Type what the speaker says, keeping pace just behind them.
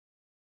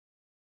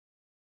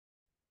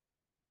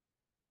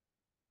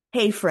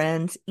Hey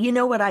friends, you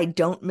know what I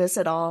don't miss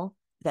at all?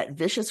 That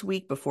vicious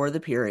week before the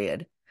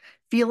period.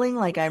 Feeling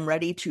like I'm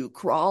ready to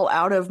crawl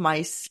out of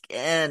my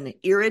skin,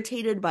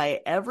 irritated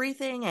by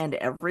everything and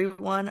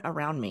everyone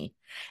around me,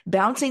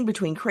 bouncing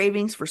between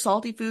cravings for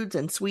salty foods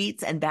and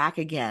sweets and back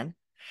again.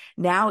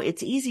 Now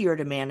it's easier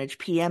to manage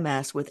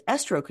PMS with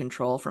Estro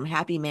Control from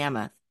Happy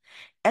Mammoth.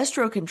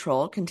 Estro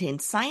Control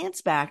contains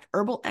science-backed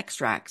herbal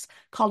extracts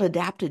called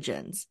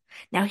adaptogens.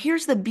 Now,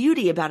 here's the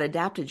beauty about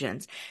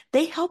adaptogens.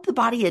 They help the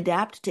body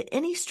adapt to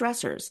any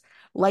stressors,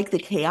 like the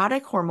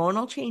chaotic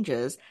hormonal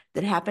changes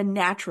that happen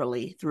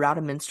naturally throughout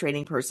a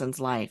menstruating person's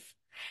life.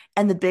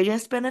 And the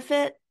biggest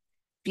benefit?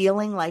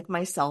 Feeling like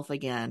myself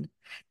again.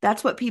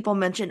 That's what people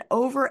mention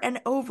over and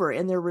over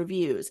in their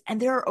reviews.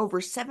 And there are over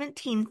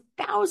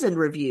 17,000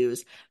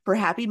 reviews for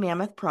Happy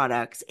Mammoth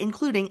products,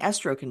 including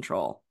Estro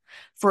Control.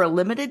 For a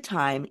limited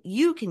time,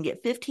 you can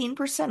get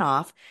 15%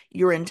 off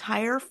your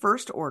entire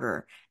first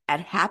order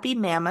at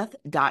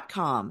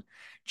happymammoth.com.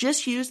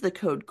 Just use the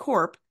code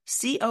CORP,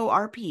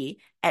 CORP,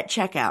 at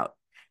checkout.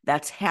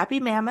 That's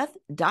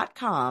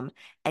happymammoth.com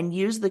and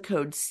use the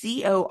code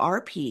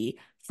CORP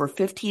for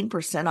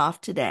 15% off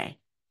today.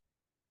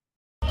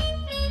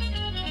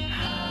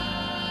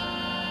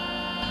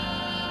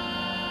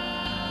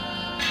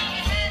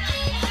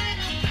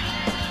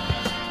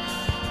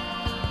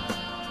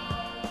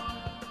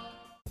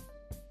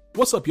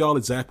 What's up, y'all?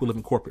 It's Zach with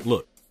Living Corporate.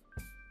 Look,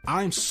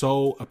 I'm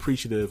so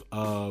appreciative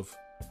of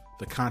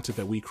the content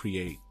that we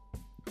create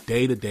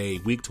day to day,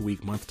 week to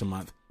week, month to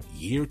month,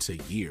 year to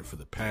year for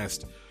the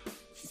past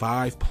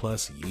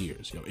 5+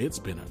 years. It's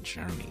been a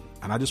journey.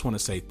 And I just want to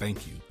say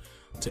thank you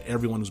to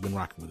everyone who's been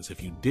rocking with us.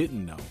 If you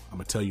didn't know, I'm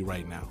going to tell you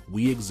right now,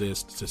 we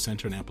exist to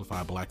center and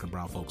amplify Black and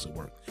brown folks at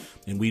work.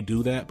 And we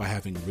do that by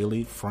having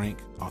really frank,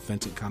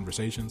 authentic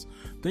conversations.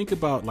 Think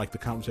about like the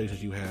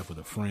conversations you have with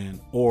a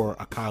friend or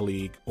a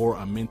colleague or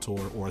a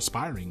mentor or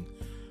aspiring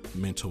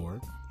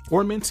mentor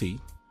or mentee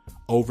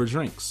over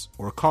drinks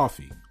or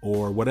coffee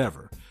or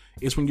whatever.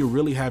 It's when you're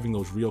really having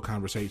those real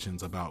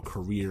conversations about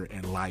career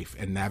and life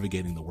and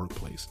navigating the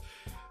workplace.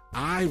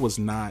 I was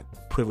not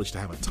privileged to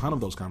have a ton of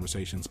those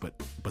conversations, but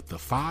the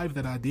 5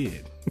 that I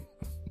did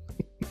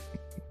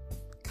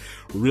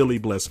really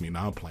blessed me.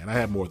 Now I'm playing. I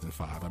had more than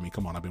 5. I mean,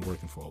 come on, I've been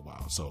working for a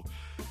while, so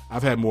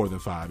I've had more than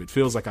 5. It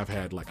feels like I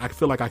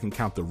feel like I can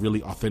count the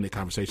really authentic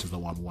conversations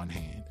though on one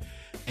hand.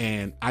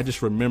 And I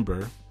just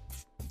remember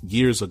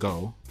years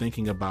ago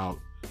thinking about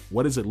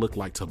what does it look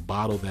like to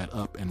bottle that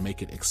up and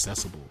make it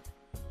accessible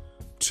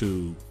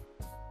to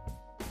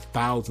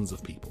thousands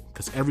of people,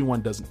 because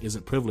everyone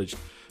isn't privileged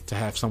to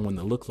have someone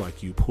that looks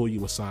like you pull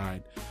you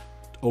aside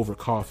over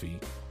coffee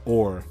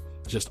or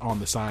just on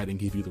the side and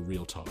give you the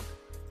real talk.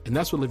 And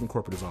that's what Living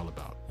Corporate is all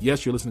about.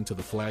 Yes, you're listening to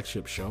the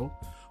flagship show,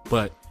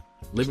 but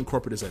Living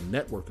Corporate is a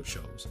network of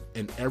shows,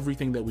 and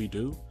everything that we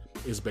do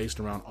is based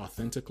around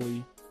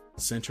authentically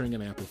centering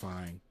and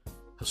amplifying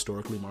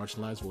historically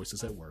marginalized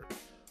voices at work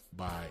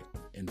by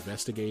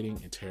investigating,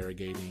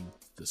 interrogating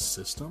the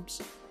systems,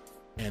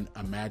 and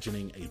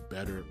imagining a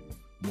better,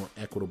 more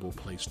equitable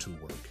place to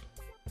work.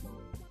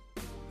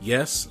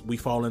 Yes, we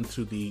fall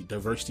into the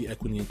diversity,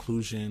 equity,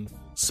 inclusion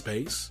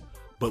space,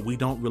 but we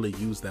don't really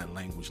use that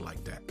language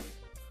like that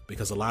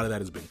because a lot of that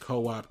has been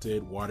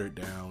co-opted, watered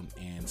down,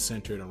 and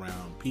centered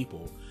around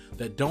people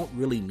that don't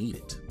really need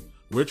it.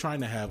 We're trying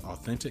to have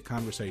authentic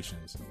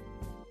conversations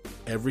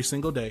every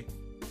single day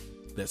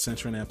that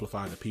center and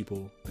amplify the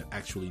people that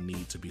actually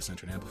need to be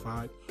centered and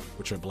amplified,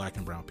 which are Black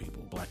and brown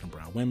people, Black and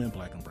brown women,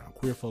 Black and brown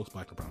queer folks,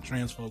 Black and brown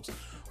trans folks,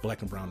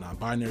 Black and brown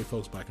non-binary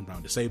folks, Black and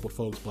brown disabled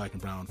folks, Black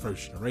and brown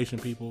first generation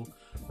people,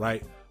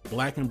 right?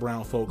 Black and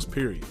brown folks,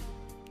 period,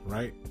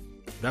 right?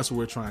 That's what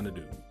we're trying to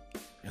do.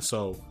 And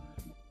so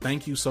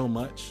thank you so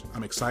much.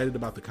 I'm excited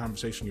about the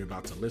conversation you're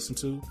about to listen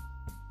to.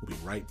 We'll be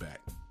right back.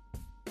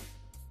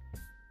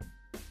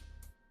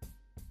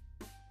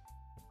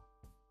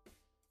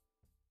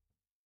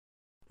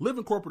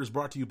 Living Corporate is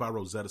brought to you by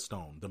Rosetta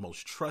Stone, the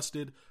most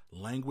trusted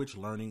language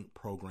learning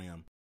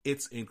program.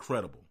 It's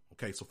incredible.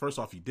 Okay, so first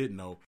off, you didn't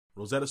know,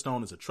 Rosetta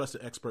Stone is a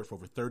trusted expert for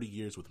over 30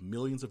 years with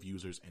millions of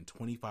users and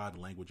 25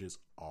 languages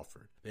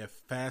offered. They have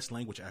fast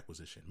language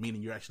acquisition,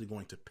 meaning you're actually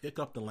going to pick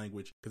up the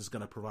language because it's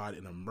going to provide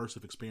an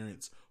immersive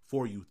experience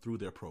for you through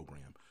their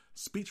program.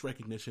 Speech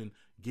recognition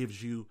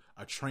gives you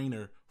a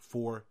trainer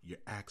for your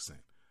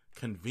accent.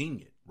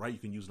 Convenient, right? You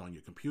can use it on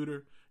your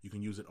computer. You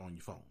can use it on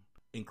your phone.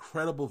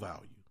 Incredible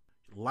value.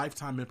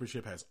 Lifetime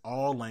membership has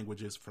all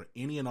languages for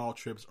any and all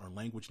trips or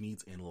language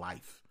needs in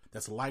life.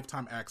 That's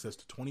lifetime access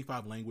to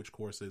 25 language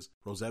courses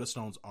Rosetta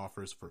Stone's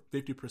offers for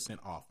 50%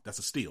 off. That's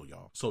a steal,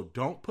 y'all. So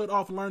don't put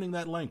off learning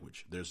that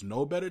language. There's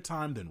no better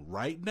time than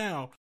right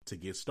now to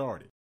get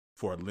started.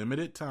 For a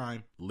limited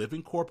time,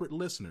 Living Corporate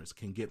listeners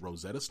can get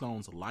Rosetta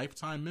Stone's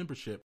lifetime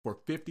membership for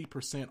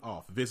 50%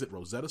 off. Visit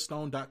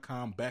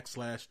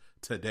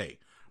rosettastone.com/today.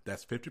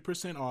 That's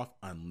 50% off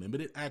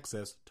unlimited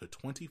access to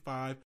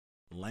 25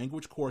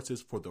 language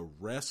courses for the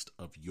rest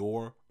of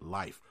your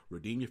life.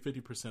 Redeem your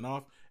 50%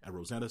 off at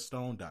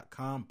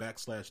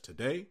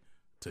rosettastone.com/today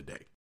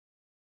today.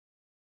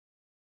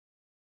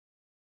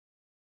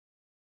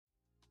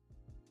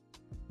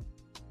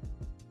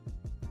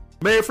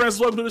 Mary Frances,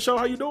 welcome to the show.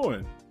 How you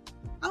doing?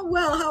 I'm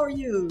well. How are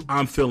you?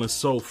 I'm feeling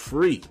so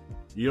free.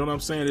 You know what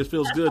I'm saying? It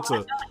feels good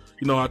to,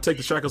 I take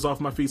the shackles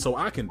off my feet so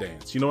I can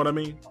dance. You know what I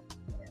mean?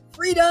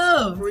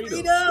 Freedom.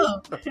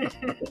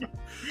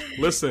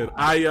 Listen,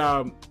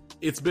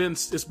 it's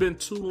been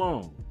too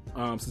long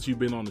since you've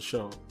been on the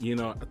show.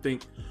 I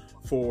think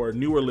for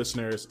newer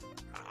listeners,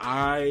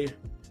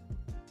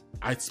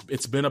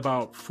 it's been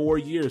about 4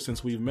 years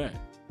since we've met.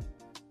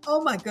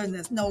 Oh my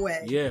goodness, no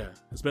way. Yeah,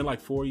 it's been like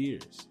 4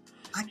 years.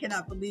 I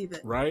cannot believe it.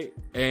 Right?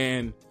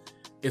 And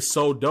it's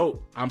so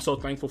dope. I'm so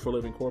thankful for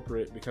Living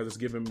Corporate because it's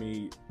given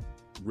me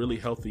really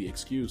healthy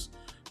excuse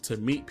to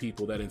meet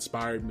people that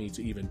inspired me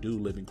to even do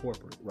Living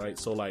Corporate, right?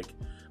 So I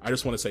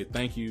just want to say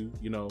thank you.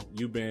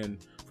 You've been,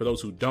 for those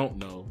who don't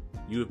know,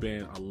 you've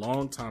been a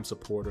longtime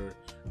supporter,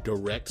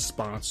 direct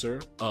sponsor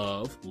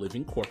of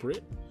Living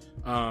Corporate.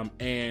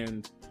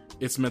 And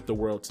it's meant the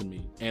world to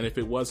me. And if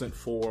it wasn't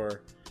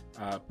for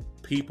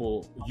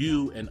people,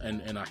 you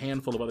and a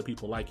handful of other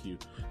people like you,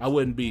 I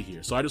wouldn't be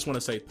here. So I just want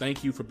to say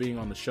thank you for being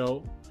on the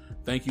show.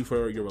 Thank you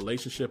for your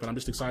relationship. And I'm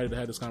just excited to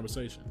have this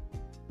conversation.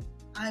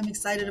 I'm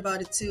excited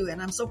about it too. And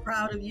I'm so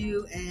proud of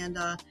you. And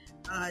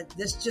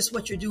this just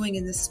what you're doing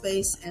in this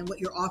space and what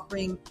you're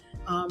offering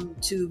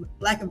to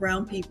Black and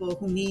brown people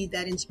who need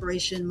that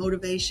inspiration,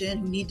 motivation,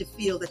 who need to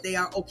feel that they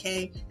are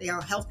okay, they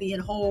are healthy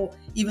and whole,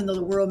 even though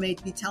the world may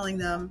be telling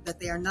them that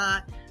they are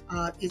not.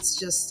 It's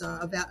just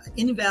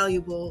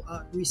invaluable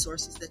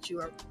resources that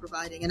you are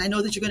providing. And I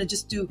know that you're going to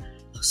just do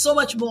so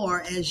much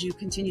more as you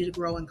continue to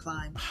grow and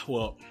climb.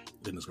 Well,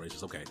 goodness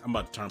gracious. Okay, I'm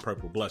about to turn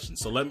purple blushing.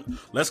 So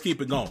let's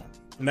keep it going.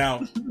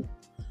 Now,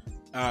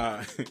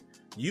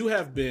 you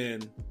have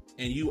been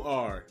and you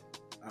are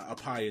a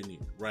pioneer,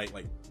 right?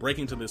 Like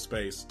breaking to this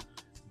space,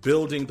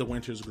 building the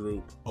Winters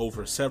Group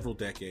over several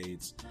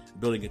decades,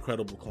 building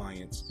incredible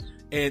clients.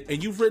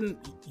 And you've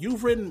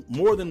written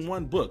more than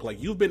one book.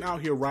 Like you've been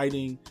out here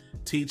writing,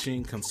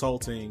 teaching,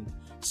 consulting,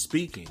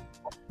 speaking.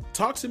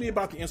 Talk to me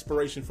about the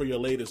inspiration for your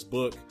latest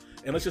book.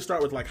 And let's just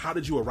start with how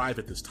did you arrive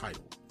at this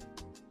title?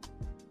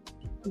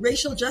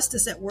 Racial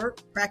Justice at Work,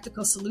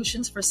 Practical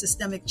Solutions for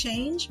Systemic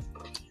Change.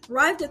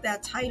 Arrived at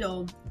that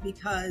title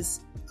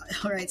because,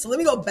 all right, so let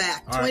me go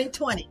back. All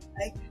 2020,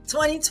 right?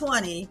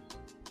 2020,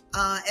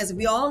 as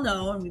we all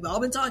know, and we've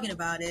all been talking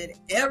about it,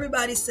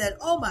 everybody said,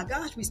 oh my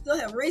gosh, we still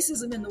have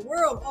racism in the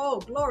world. Oh,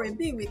 glory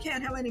be, we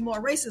can't have any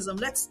more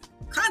racism. Let's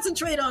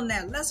concentrate on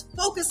that. Let's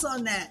focus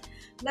on that.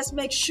 Let's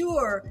make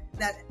sure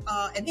that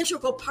an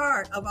integral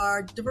part of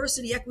our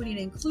diversity, equity, and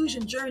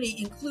inclusion journey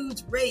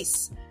includes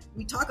race.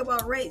 We talk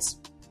about race.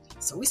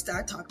 So we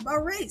started talking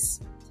about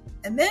race.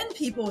 And then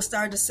people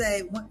started to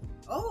say,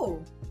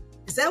 oh,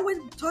 is that what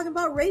talking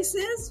about race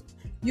is?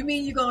 You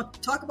mean you're going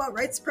to talk about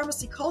white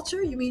supremacy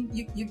culture? You mean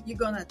you're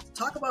going to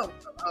talk about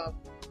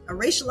a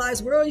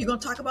racialized world? You're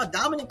going to talk about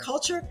dominant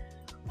culture?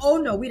 Oh,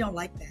 no, we don't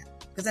like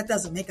that because that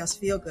doesn't make us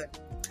feel good.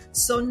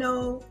 So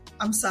no,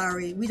 I'm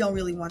sorry. We don't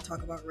really want to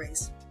talk about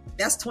race.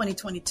 That's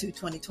 2022,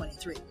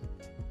 2023.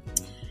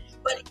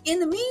 But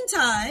in the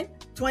meantime,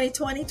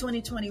 2020,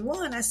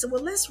 2021, I said,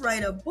 well, let's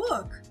write a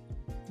book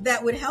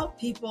that would help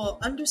people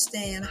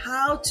understand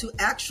how to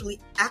actually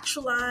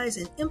actualize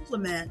and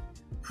implement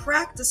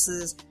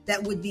practices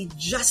that would be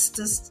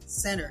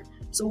justice-centered.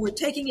 So we're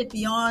taking it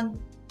beyond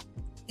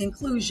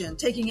inclusion,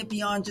 taking it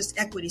beyond just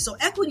equity. So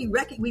equity,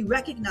 we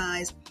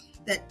recognize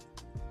that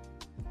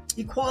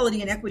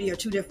equality and equity are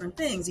two different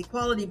things.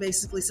 Equality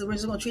basically says we're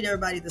just going to treat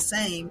everybody the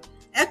same.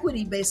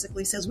 Equity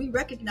basically says we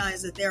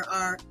recognize that there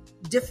are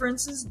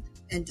differences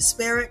and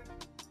disparate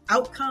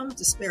outcomes,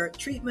 disparate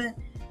treatment.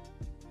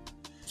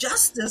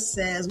 Justice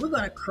says we're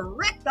going to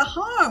correct the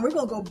harm. We're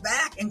going to go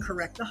back and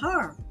correct the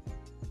harm.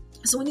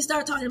 So when you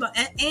start talking about,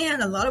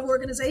 and a lot of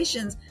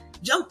organizations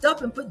jumped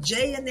up and put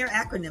J in their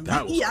acronym.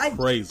 That was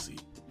crazy.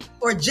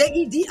 Or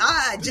JEDI,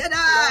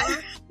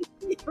 Jedi.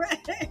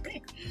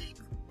 Right.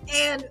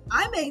 And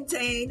I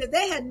maintain that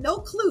they had no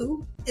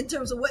clue in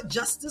terms of what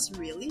justice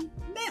really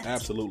meant.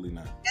 Absolutely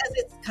not. As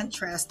it's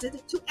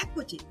contrasted to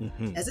equity,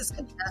 as it's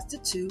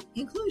contrasted to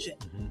inclusion.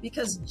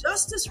 Because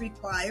justice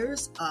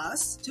requires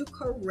us to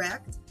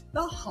correct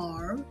the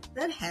harm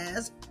that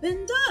has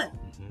been done.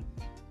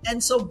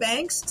 And so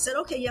banks said,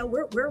 okay, yeah,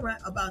 we're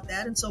about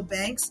that. And so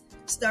banks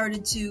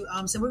started to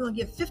say, we're going to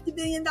give $50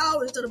 billion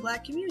to the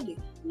Black community.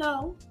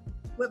 No,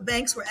 what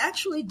banks were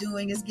actually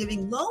doing is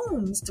giving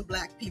loans to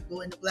Black people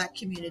in the Black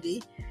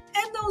community.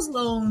 And those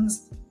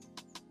loans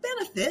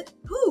benefit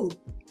who?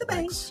 The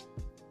banks,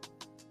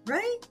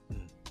 right?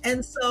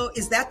 And so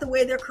is that the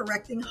way they're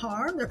correcting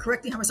harm? They're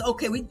correcting harm. So,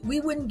 okay,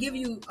 we wouldn't give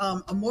you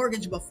a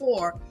mortgage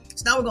before.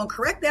 So now we're going to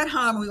correct that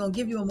harm. And we're going to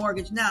give you a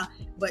mortgage now.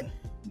 But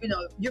you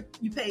know, you're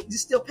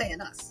still paying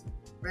us,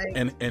 right?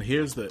 And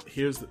here's the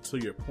to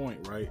your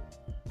point, right?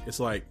 It's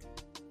like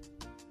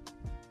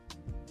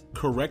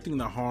correcting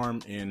the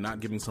harm and not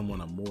giving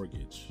someone a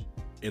mortgage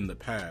in the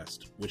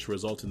past, which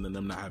resulted in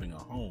them not having a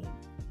home.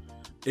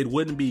 It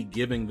wouldn't be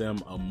giving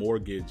them a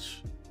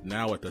mortgage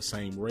now at the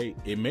same rate.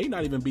 It may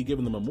not even be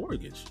giving them a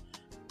mortgage.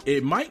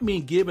 it might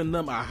mean giving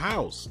them a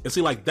house. And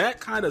see, like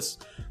that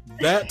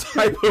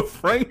type of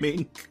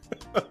framing.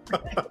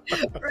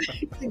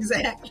 Right,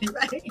 exactly.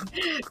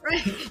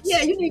 Right.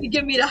 Yeah, you need to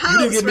give me the house. You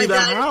need to give me the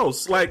guys?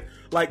 house. Like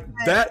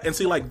that. And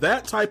see, like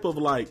that type of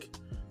like,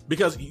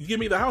 because you give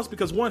me the house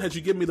because one, had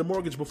you given me the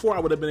mortgage before, I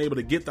would have been able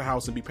to get the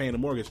house and be paying the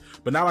mortgage.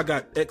 But now I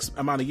got X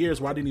amount of years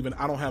where I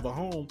don't have a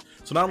home.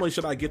 So not only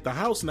should I get the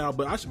house now,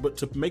 but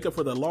to make up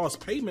for the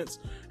lost payments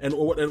and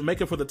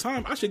make up for the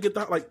time, I should get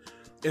that. Like,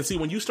 and see,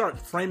 when you start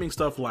framing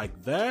stuff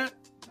like that,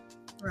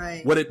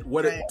 right.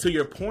 To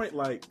your point,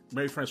 like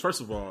Mary France,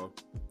 first of all,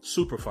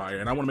 super fire.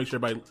 And I want to make sure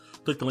everybody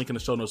click the link in the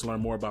show notes to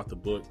learn more about the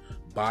book.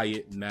 Buy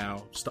it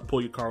now.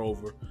 Pull your car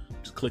over.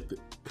 Just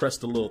press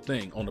the little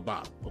thing on the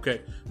bottom.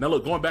 Okay. Now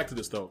look, going back to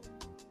this though,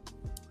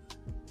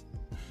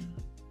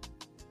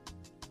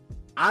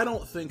 I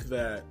don't think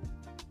that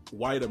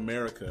white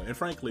America, and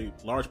frankly,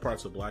 large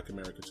parts of Black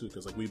America too,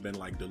 because like we've been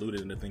like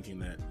deluded into thinking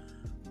that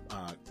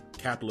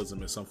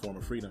capitalism is some form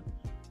of freedom,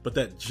 but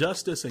that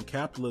justice and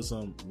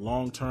capitalism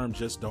long term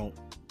just don't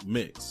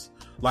mix.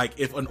 Like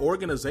if an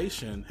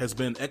organization has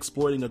been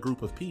exploiting a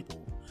group of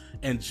people,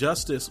 and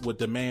justice would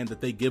demand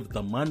that they give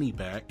the money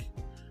back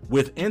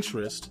with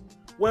interest,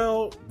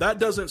 well, that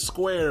doesn't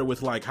square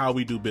with like how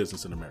we do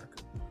business in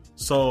America.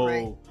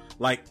 So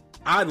like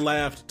I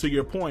laughed, to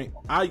your point,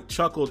 I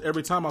chuckled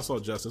every time I saw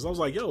justice. I was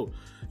like, yo,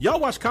 y'all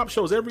watch cop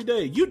shows every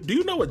day. Do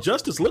you know what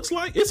justice looks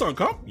like? It's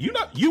uncomfortable. You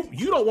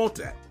don't want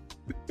that.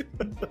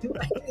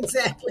 Right,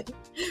 exactly.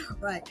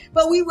 Right.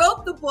 But we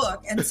wrote the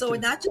book, and so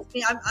not just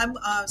me.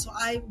 So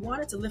I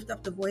wanted to lift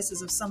up the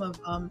voices of some of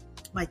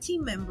my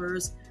team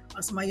members,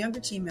 some of my younger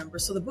team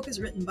members. So the book is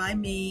written by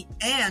me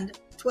and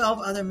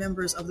 12 other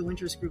members of the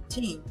Winters Group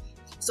team.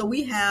 So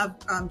we have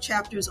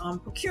chapters on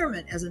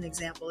procurement as an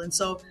example, and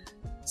so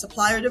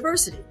supplier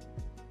diversity.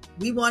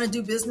 We want to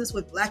do business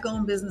with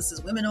Black-owned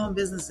businesses, women-owned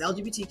businesses,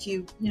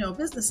 LGBTQ,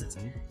 businesses.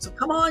 Mm-hmm. So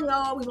come on,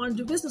 y'all, we want to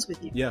do business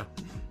with you. Yeah.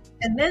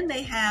 And then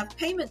they have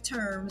payment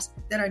terms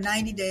that are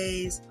 90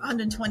 days,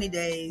 120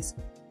 days.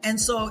 And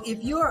so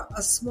if you're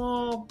a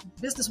small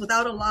business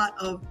without a lot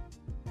of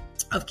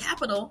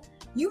capital,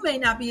 you may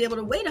not be able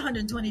to wait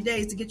 120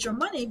 days to get your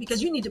money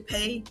because you need to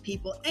pay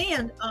people.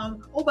 And,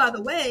 oh, by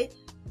the way,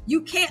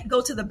 you can't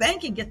go to the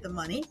bank and get the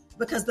money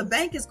because the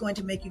bank is going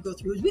to make you go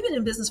through. We've been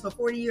in business for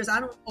 40 years.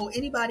 I don't owe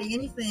anybody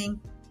anything.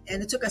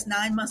 And it took us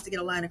 9 months to get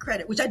a line of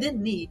credit, which I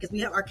didn't need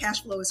because our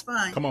cash flow is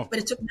fine. Come on. But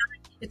it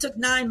took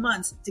 9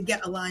 months to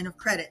get a line of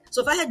credit.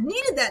 So if I had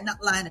needed that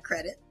line of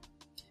credit,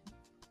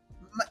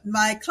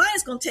 my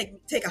client's going to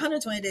take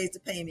 120 days to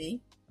pay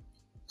me.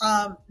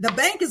 The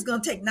bank is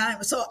going to take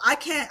 9. So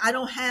I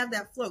don't have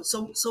that float.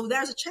 So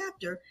there's a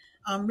chapter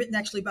written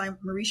actually by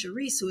Marisha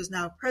Reese, who is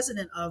now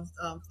president of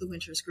the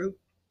Winters Group.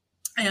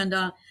 And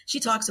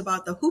she talks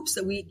about the hoops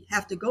that we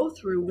have to go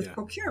through with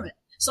procurement.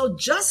 So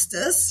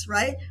justice,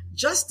 right?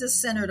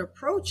 Justice-centered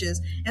approaches.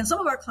 And some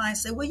of our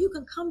clients say, well, you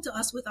can come to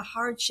us with a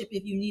hardship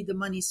if you need the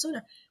money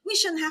sooner. We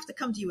shouldn't have to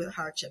come to you with a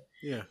hardship.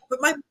 Yeah. But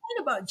my point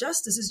about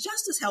justice is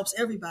justice helps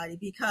everybody,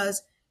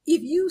 because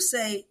if you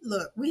say,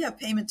 look, we have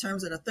payment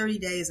terms that are 30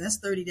 days and that's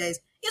 30 days,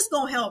 it's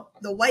going to help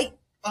the white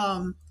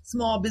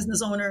small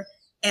business owner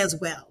as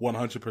well.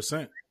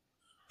 100%.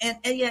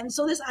 And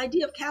so this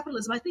idea of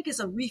capitalism, I think it's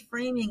a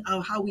reframing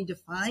of how we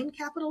define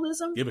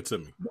capitalism. Give it to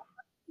me.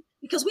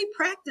 Because we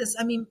practice,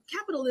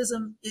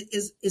 capitalism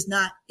is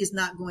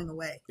not going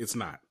away. It's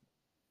not.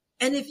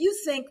 And if you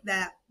think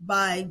that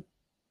by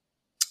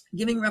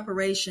giving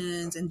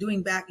reparations and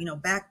doing back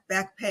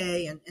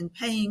pay and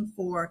paying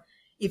for,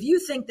 if you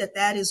think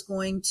that is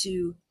going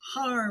to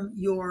harm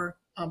your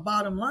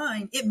bottom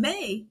line, it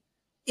may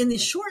in the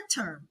short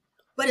term,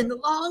 but in the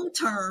long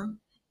term,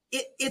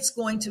 it's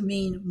going to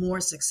mean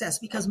more success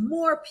because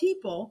more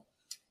people.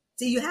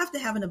 So you have to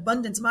have an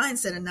abundance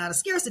mindset and not a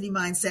scarcity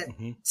mindset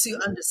to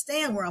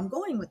understand where I'm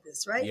going with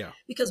this, right? Yeah.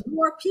 Because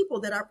more people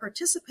that are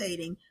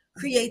participating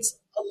creates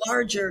a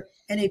larger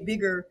and a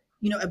bigger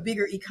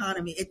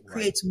economy. It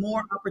creates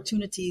more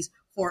opportunities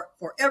for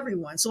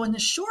everyone. So in the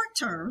short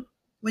term,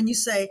 when you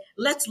say,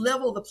 let's at least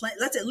level the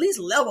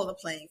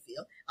playing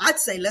field, I'd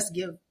say let's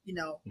give,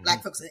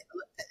 Black folks,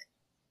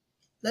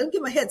 let them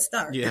give them a head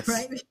start, yes.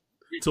 Right?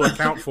 To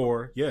account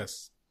for,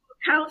 yes.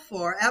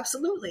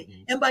 Absolutely.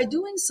 Mm-hmm. And by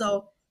doing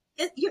so,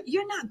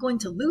 you're not going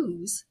to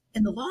lose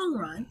in the long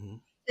run. Mm-hmm.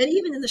 And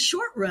even in the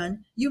short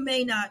run, you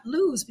may not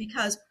lose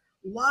because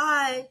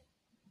why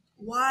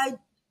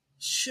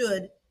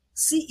should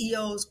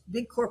CEOs,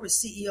 big corporate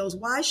CEOs,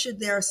 why should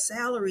their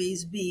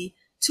salaries be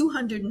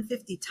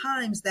 250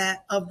 times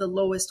that of the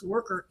lowest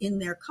worker in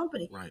their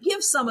company? Right.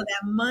 Give some of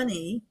that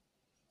money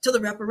to the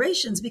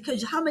reparations,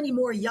 because how many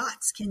more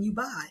yachts can you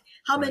buy?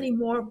 How many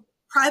more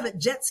private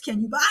jets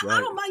can you buy? I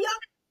don't buy yacht,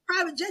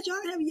 private jet.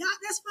 Y'all can have a yacht.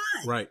 That's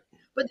fine. Right.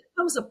 But there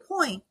comes a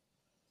point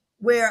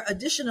where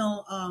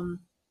additional,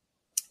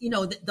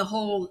 the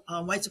whole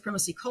white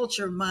supremacy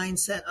culture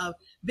mindset of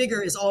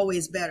bigger is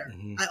always better.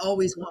 Mm-hmm. I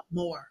always want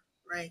more,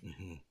 right?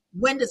 Mm-hmm.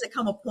 When does it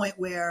come a point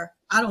where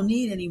I don't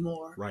need any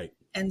more? Right.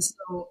 And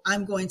so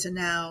I'm going to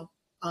now,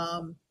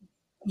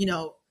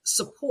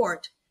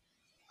 support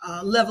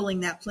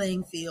leveling that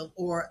playing field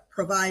or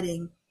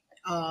providing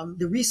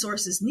the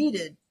resources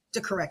needed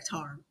to correct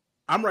harm.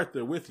 I'm right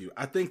there with you.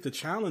 I think the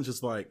challenge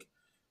is like,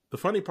 the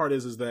funny part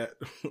is that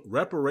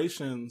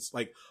reparations,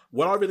 like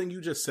what everything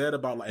you just said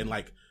about and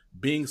like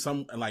being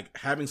some like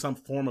having some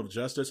form of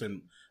justice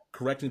and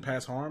correcting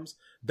past harms,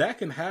 that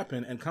can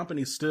happen and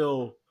companies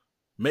still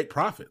make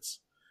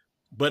profits.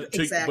 But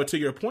to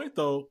your point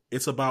though,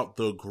 it's about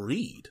the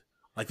greed.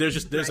 Like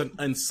there's an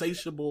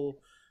insatiable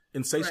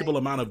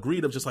amount of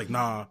greed of just like,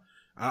 nah,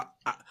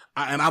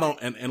 I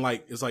don't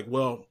like it's like,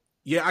 well,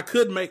 yeah, I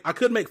could make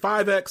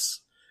 5x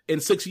in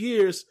 6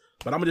 years,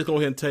 but I'm gonna just go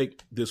ahead and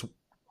take this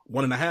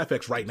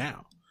 1.5x right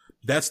now.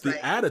 That's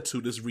the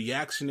attitude, this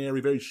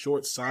reactionary, very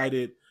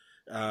short-sighted,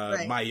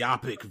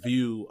 myopic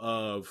view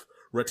of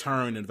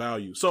return and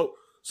value. So,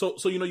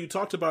 you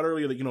talked about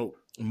earlier that,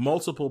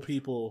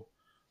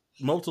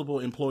 multiple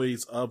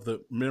employees of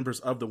the members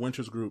of the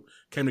Winters Group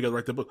came together to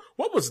write the book.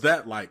 What was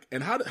that like?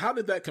 And how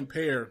did that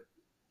compare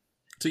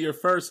to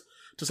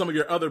some of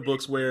your other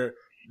books where,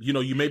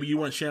 you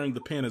weren't sharing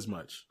the pen as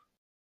much?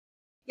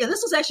 Yeah,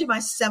 this was actually my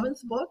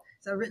 7th book.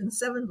 So I've written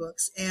 7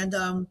 books,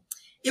 and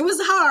it was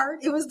hard.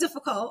 It was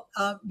difficult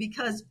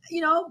because,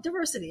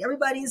 diversity.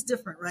 Everybody is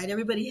different, right?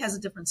 Everybody has a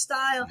different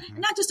style, and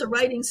not just a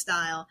writing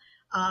style.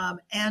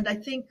 And I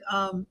think,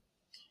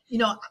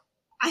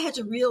 I had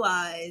to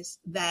realize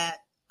that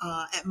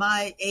at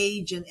my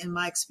age and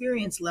my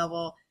experience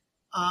level,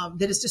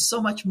 that it's just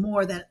so much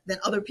more than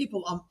other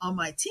people on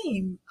my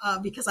team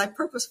because I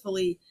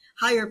purposefully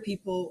hire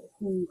people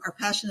who are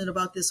passionate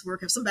about this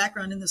work, have some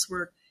background in this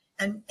work,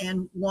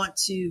 and want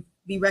to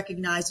be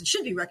recognized and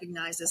should be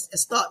recognized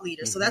as thought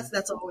leaders. So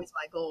that's always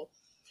my goal.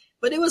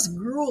 But it was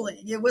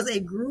grueling. It was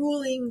a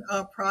grueling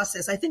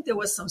process. I think there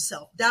was some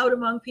self-doubt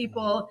among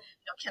people.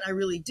 Can I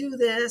really do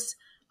this?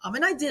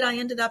 And I did. I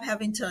ended up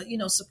having to,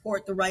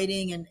 support the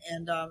writing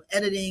and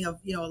editing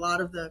of, a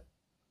lot of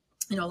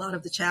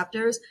the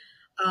chapters.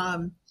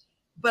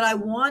 But I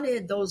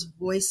wanted those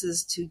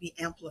voices to be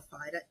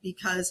amplified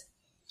because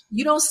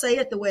you don't say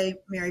it the way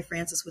Mary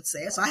Frances would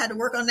say it. So I had to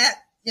work on that.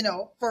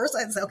 First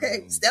I'd say,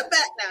 okay, step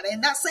back now. They're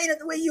not saying it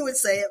the way you would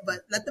say it,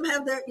 but let them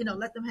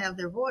have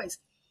their voice.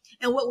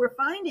 And what we're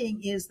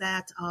finding is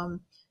that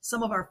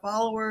some of our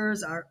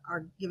followers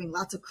are giving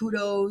lots of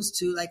kudos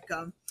to like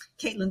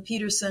Caitlin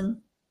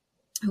Peterson,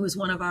 who is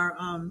one of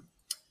our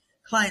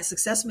client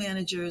success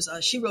managers.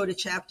 She wrote a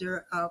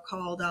chapter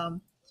called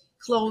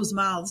Closed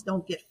Mouths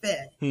Don't Get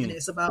Fed. And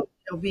it's about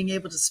being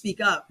able to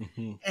speak up.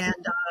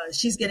 And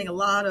she's getting a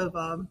lot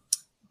of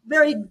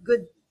very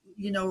good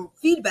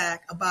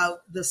feedback about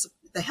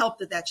the help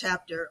that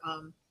chapter,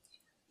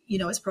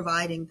 is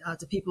providing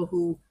to people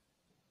who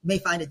may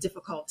find it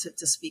difficult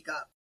to speak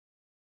up.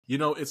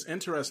 It's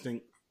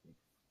interesting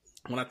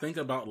when I think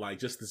about like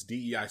just this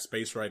DEI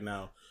space right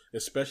now,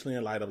 especially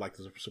in light of like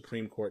the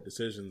Supreme Court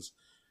decisions.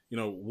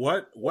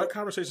 What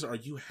conversations are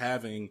you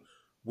having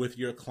with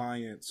your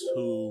clients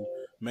who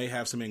may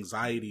have some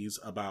anxieties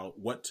about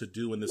what to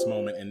do in this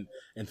moment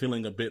and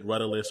feeling a bit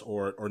rudderless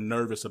or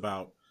nervous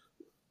about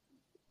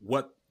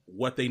what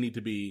they need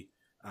to be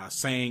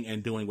saying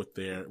and doing with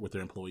their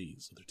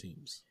employees, with their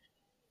teams?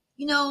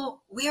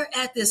 We're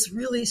at this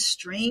really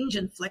strange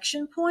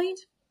inflection point.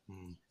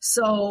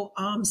 So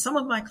some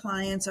of my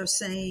clients are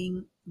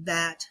saying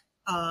that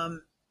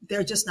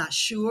they're just not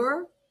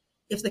sure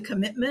if the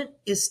commitment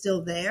is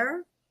still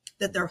there,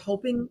 that they're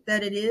hoping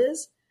that it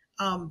is,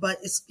 but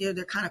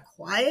they're kind of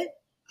quiet.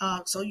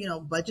 So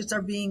budgets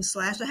are being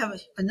slashed. I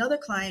have another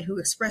client who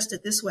expressed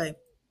it this way.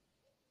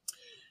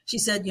 She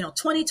said,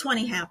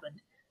 2020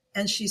 happened.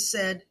 And she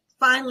said,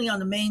 finally on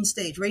the main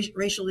stage,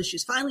 racial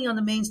issues, finally on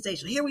the main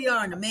stage. So here we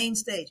are on the main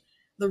stage.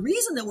 The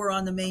reason that we're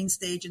on the main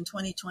stage in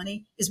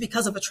 2020 is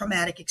because of a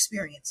traumatic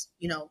experience.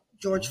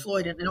 George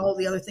Floyd and all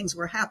the other things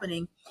were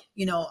happening,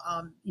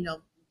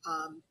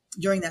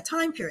 during that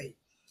time period.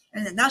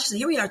 And now she said,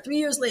 here we are 3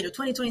 years later,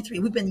 2023.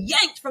 We've been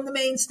yanked from the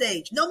main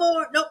stage. No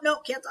more.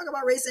 Nope. Can't talk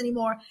about race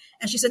anymore.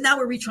 And she said, now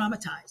we're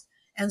re-traumatized.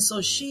 And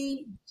so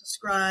she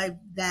described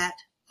that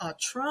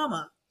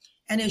trauma.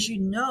 And as you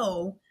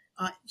know,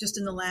 just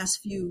in the last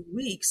few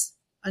weeks,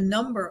 a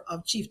number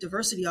of chief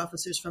diversity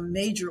officers from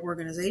major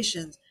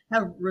organizations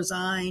have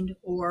resigned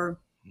or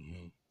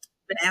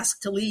been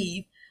asked to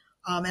leave.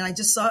 And I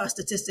just saw a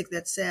statistic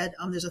that said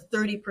there's a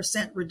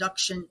 30%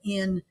 reduction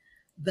in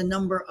the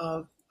number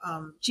of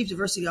chief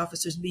diversity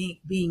officers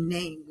being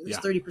named. There's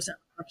 30%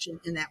 reduction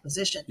in that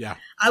position. Yeah.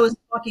 I was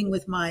talking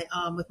with my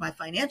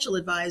financial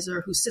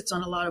advisor who sits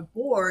on a lot of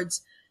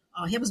boards.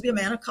 He happens to be a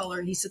man of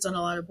color. He sits on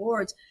a lot of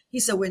boards. He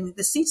said when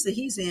the seats that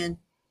he's in,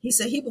 he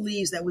said he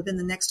believes that within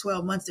the next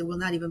 12 months, there will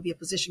not even be a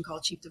position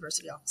called Chief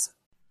Diversity Officer.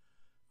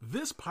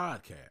 This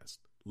podcast,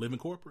 Living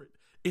Corporate,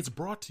 it's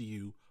brought to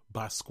you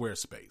by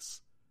Squarespace.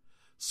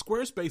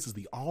 Squarespace is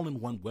the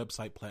all-in-one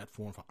website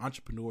platform for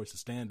entrepreneurs to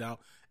stand out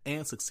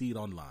and succeed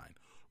online.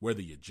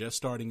 Whether you're just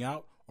starting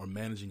out or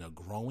managing a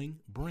growing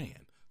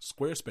brand,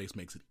 Squarespace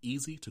makes it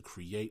easy to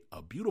create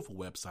a beautiful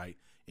website,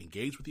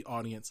 engage with the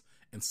audience,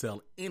 and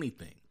sell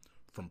anything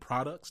from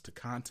products to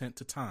content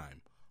to time,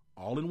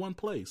 all in one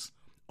place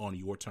on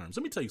your terms.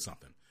 Let me tell you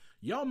something.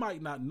 Y'all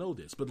might not know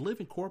this, but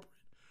Living Corporate,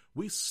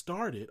 we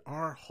started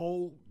our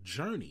whole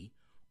journey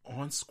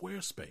on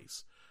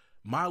Squarespace.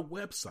 My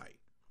website,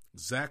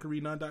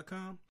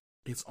 ZacharyNunn.com,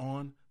 it's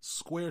on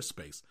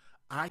Squarespace.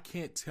 I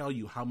can't tell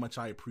you how much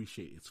I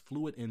appreciate its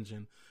fluid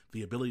engine,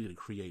 the ability to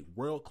create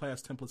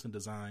world-class templates and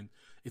design.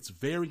 It's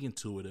very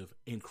intuitive,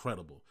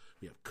 incredible.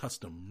 We have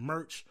custom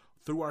merch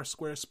through our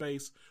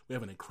Squarespace. We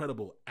have an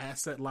incredible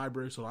asset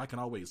library so I can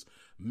always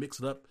mix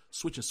it up,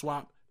 switch and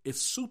swap.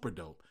 It's super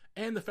dope.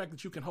 And the fact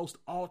that you can host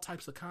all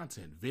types of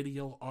content,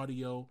 video,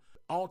 audio,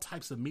 all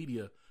types of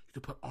media, you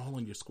can put all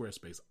on your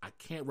Squarespace. I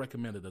can't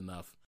recommend it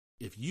enough.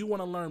 If you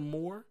want to learn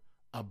more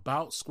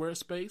about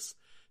Squarespace,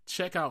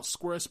 check out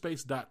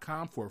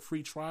squarespace.com for a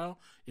free trial.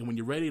 And when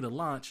you're ready to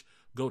launch,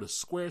 go to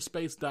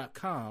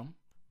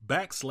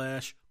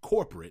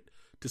squarespace.com/corporate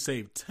to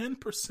save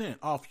 10%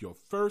 off your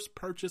first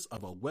purchase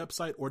of a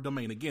website or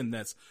domain. Again,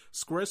 that's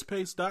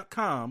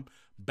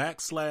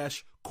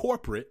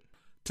squarespace.com/corporate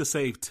to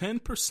save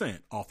 10%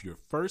 off your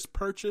first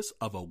purchase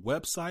of a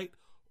website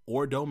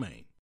or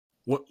domain.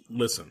 Well,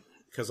 listen,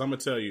 because I'm going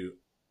to tell you,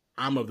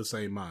 I'm of the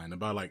same mind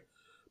about like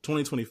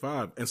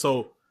 2025. And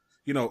so,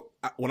 you know,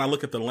 when I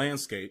look at the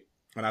landscape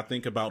and I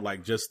think about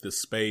like just the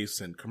space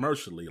and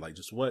commercially, like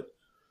just where's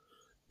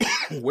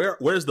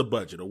the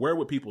budget or where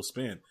would people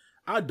spend?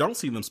 I don't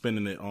see them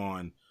spending it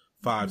on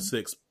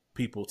 5-6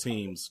 people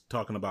teams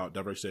talking about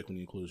diversity, equity,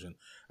 and inclusion.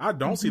 I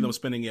don't see them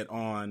spending it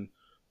on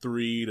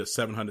 $300,000 to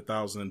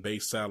 $700,000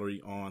 base salary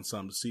on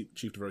some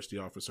chief diversity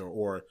officer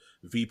or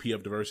VP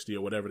of diversity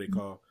or whatever you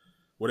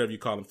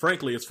call them.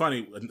 Frankly, it's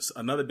funny.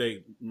 Another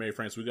day, Mary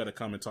France, we got to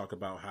come and talk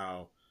about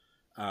how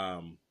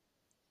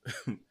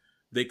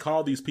they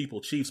call these people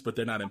chiefs, but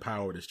they're not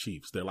empowered as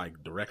chiefs. They're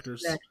like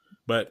directors,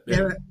 but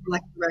they're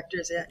like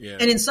directors. Yeah.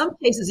 And in some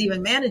cases,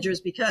 even managers,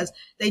 because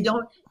a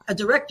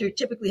director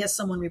typically has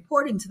someone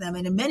reporting to them.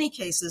 And in many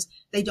cases,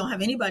 they don't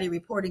have anybody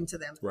reporting to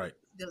them. Right.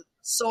 The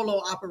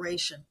solo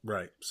operation.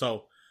 Right.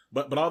 So,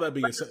 but all that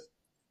being said,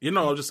 you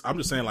know, I'm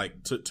just saying,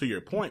 like, to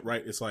your point,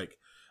 right? It's like,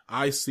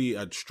 I see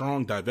a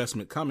strong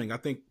divestment coming. I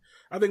think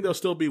there'll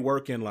still be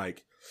work in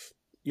like,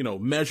 you know,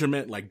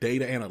 measurement, like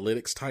data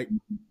analytics type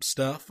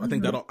stuff. I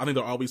think there'll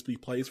always be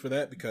place for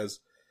that because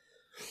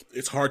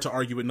it's hard to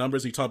argue with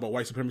numbers. You talk about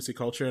white supremacy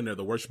culture and they're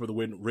the worship of the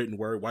written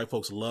word. White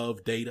folks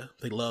love data.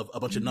 They love a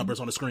bunch of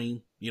numbers on the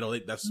screen. You know,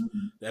 that's,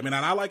 I mean,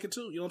 and I like it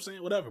too. You know what I'm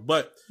saying? Whatever.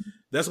 But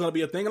that's going to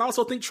be a thing. And I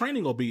also think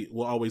training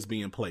will always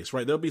be in place,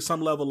 right? There'll be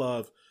some level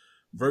of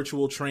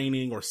virtual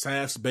training or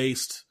SaaS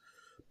based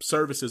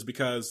services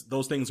because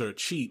those things are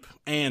cheap.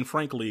 And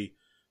frankly,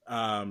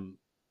 you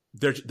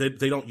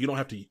don't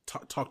have to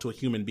talk to a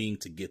human being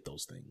to get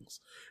those things.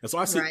 And so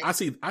I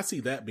see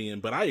that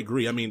being, but I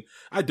agree. I mean,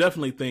 I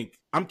definitely think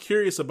I'm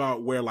curious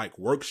about where like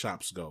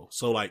workshops go.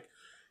 So like,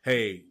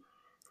 hey,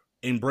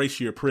 embrace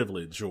your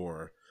privilege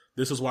or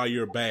this is why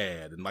you're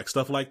bad and like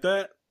stuff like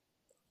that.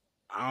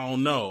 I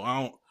don't know.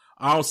 I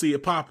don't see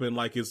it popping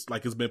like it's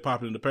been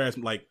popping in the past.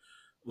 Like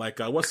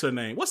what's her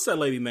name? What's that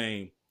lady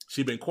name?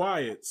 She been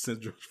quiet since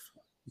George.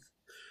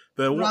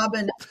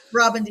 Robin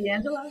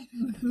D'Angelo.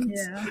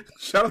 Yeah.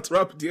 Shout out to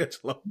Robin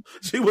D'Angelo.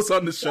 She was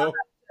on the show.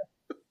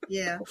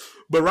 Yeah.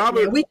 But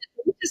Robin, we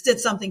just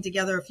did something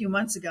together a few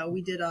months ago.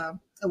 We did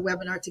a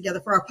webinar together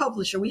for our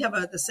publisher. We have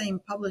the same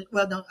publisher.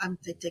 Well, no,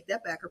 take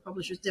that back. Our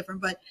publisher's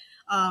different, but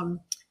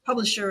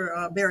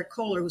publisher Barrett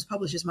Kohler, who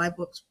publishes my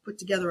books, put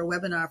together a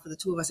webinar for the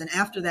two of us. And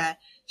after that,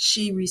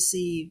 she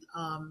received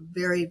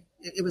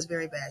it was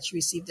very bad. She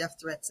received death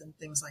threats and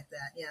things like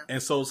that. Yeah.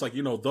 And so it's like,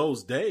 you know,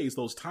 those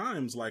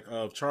times like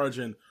of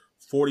charging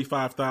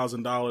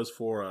 $45,000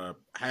 for a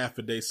half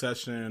a day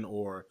session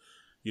or,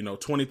 you know,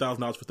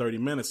 $20,000 for 30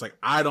 minutes. Like,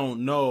 I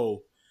don't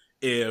know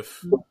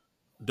if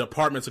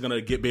departments are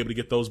going to be able to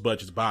get those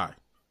budgets by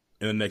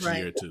in the next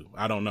year or two.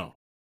 I don't know.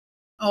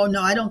 Oh,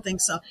 no, I don't think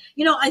so.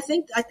 You know, I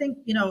think,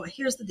 you know,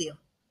 here's the deal.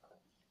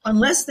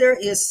 Unless there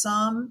is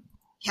some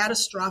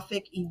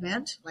catastrophic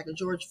event like a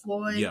George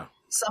Floyd,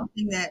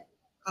 something that,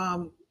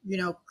 you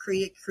know,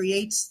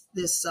 creates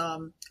this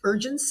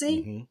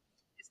urgency,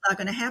 it's not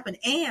going to happen.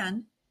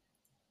 And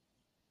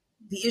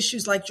the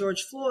issues like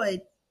George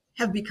Floyd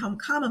have become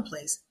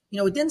commonplace. You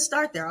know, it didn't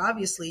start there,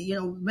 obviously. You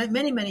know,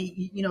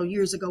 many, you know,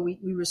 years ago,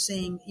 we were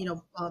seeing, you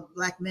know,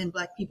 black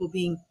people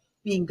being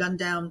gunned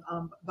down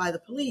by the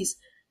police.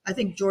 I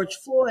think George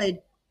Floyd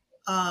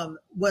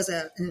was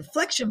an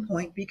inflection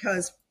point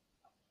because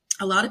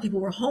a lot of people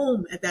were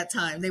home at that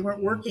time. They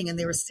weren't working and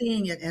they were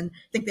seeing it, and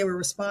I think they were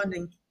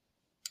responding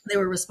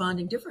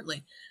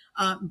differently.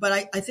 But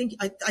I think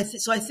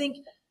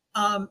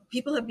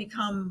people have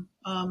become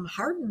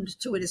hardened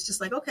to it. It's just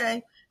like,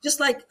 okay,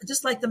 just like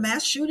the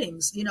mass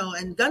shootings, you know,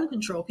 and gun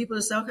control. People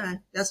just say, okay,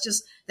 that's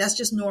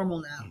just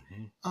normal now.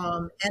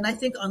 And I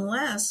think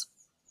unless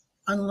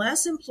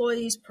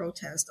employees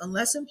protest,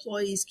 unless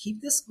employees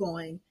keep this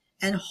going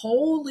and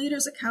hold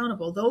leaders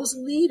accountable, those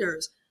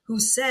leaders who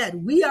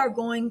said we are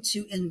going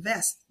to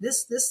invest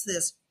this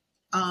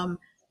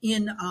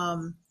in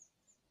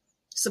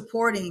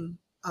supporting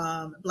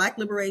Black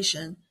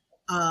liberation,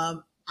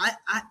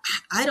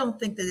 I don't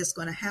think that it's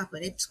going to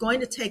happen. It's going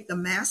to take the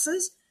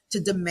masses to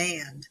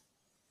demand,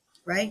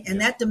 right? And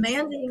that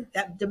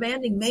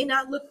demanding may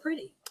not look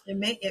pretty.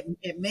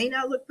 It may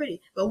not look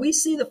pretty, but we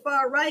see the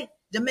far right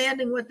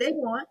demanding what they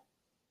want.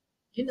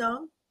 You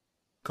know,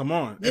 come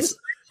on, they're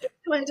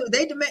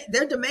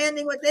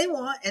demanding what they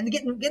want and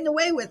getting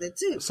away with it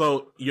too.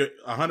 So you're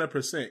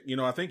 100%. You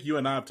know, I think you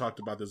and I have talked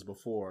about this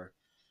before.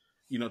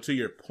 You know, to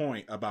your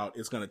point about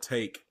it's going to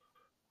take,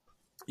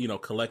 you know,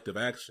 collective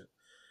action.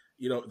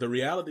 You know, the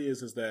reality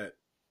is that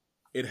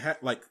it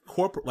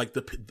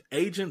the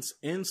agents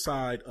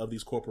inside of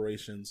these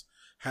corporations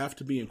have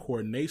to be in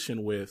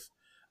coordination with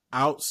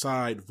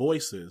outside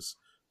voices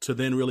to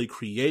then really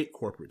create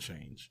corporate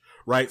change,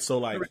 right? So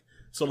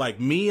like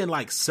me and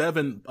like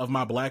 7 of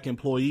my Black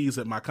employees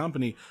at my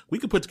company, we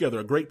could put together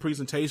a great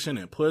presentation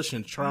and push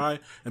and try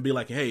and be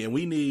like, hey, and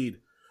we need,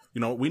 you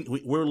know,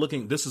 we're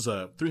looking, this is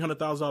a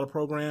 $300,000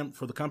 program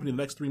for the company in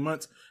the next 3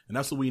 months. And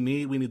that's what we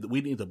need. We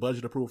need the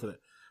budget approval for that.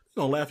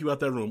 They're going to laugh you out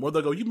that room. Or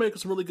they'll go, you make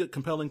some really good,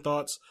 compelling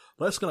thoughts.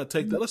 Let's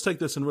take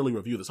this and really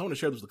review this. I want to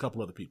share this with a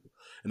couple other people.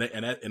 And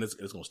it's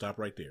going to stop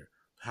right there.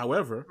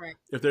 However,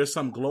 if there's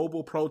some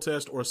global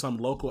protest or some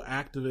local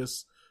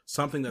activist,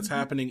 something that's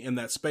happening in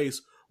that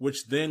space,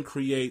 which then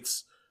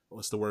creates,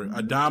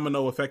 a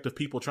domino effect of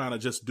people trying to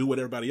just do what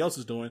everybody else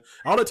is doing.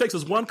 All it takes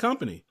is one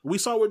company. We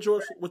saw with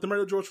the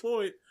murder of George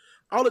Floyd,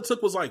 all it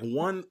took was like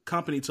one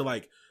company to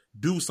like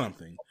do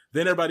something.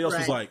 Then everybody else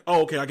was like,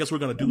 oh, okay, I guess we're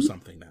going to do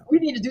something now. We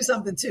need to do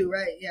something too,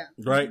 right? Yeah.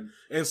 Right.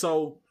 And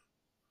so,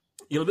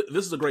 you know,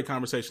 this is a great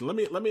conversation.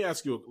 Let me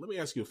ask you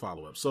a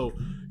follow-up. So,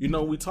 you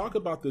know, we talk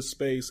about this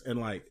space and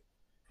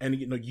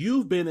you know,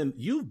 you've been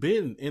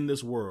in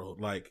this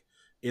world, like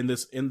in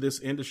this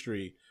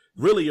industry.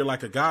 Really, you're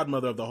like a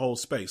godmother of the whole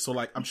space. So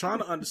like, I'm trying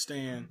to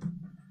understand,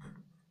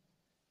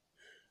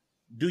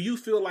 do you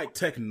feel like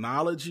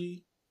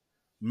technology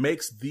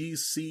makes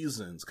these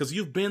seasons, because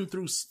you've been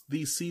through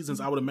these seasons,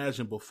 I would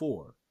imagine,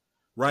 before,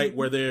 right?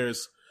 Where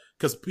there's,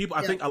 because people,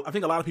 I think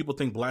a lot of people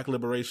think Black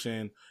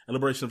liberation and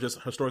liberation of just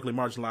historically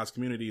marginalized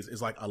communities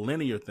is like a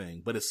linear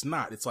thing, but it's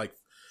not. It's like,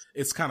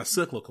 it's kind of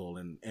cyclical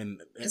and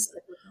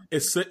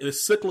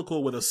it's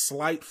cyclical with a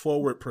slight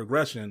forward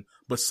progression,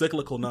 but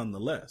cyclical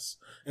nonetheless.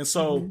 And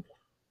so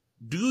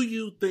do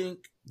you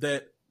think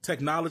that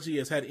technology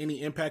has had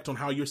any impact on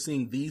how you're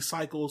seeing these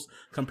cycles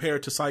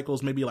compared to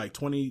cycles maybe like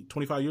 20,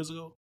 25 years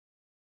ago?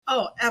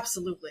 Oh,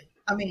 absolutely.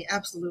 I mean,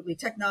 absolutely.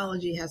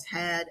 Technology has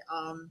had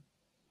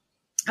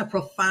a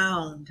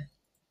profound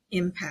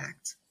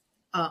impact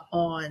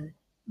on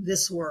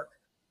this work.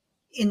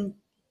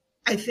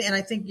 I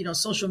think, you know,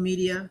 social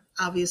media,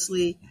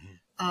 obviously,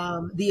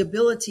 the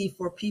ability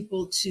for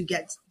people to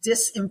get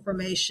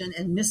disinformation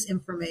and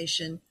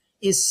misinformation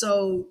is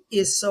so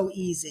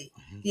easy.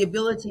 The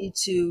ability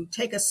to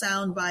take a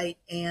soundbite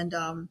and,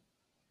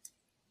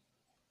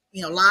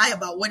 you know, lie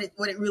about what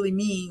it really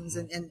means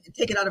and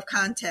take it out of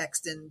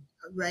context and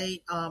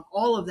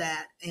all of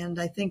that. And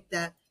I think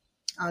that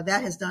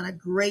that has done a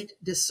great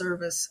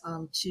disservice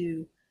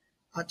to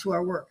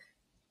our work.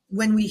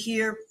 When we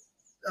hear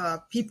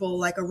people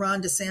like a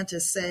Ron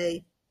DeSantis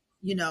say,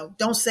 you know,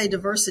 don't say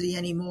diversity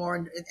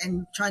anymore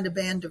and trying to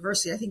ban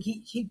diversity. I think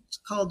he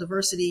called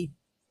diversity,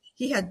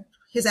 he had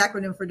his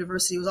acronym for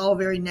diversity was all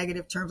very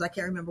negative terms. I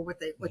can't remember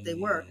what they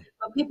were,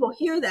 but people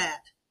hear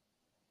that.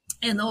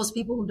 And those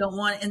people who don't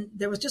want it, and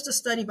there was just a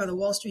study by the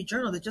Wall Street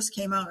Journal that just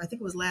came out, I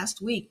think it was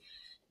last week,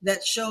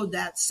 that showed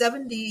that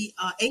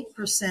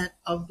 78%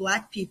 of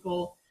Black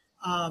people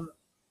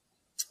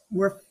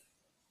were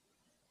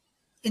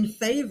in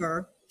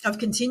favor of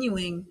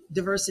continuing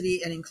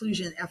diversity and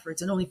inclusion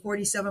efforts, and only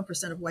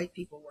 47% of white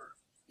people were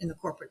in the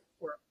corporate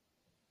world.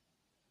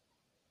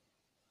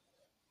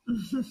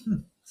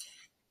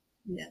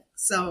 Yeah.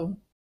 So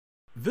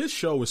this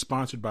show is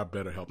sponsored by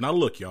BetterHelp. Now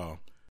look, y'all,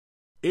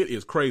 it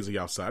is crazy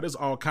outside. There's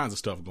all kinds of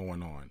stuff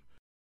going on.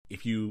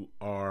 If you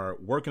are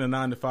working a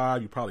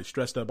 9-to-5, you're probably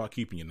stressed out about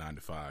keeping your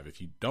 9-to-5.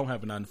 If you don't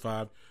have a 9-to-5,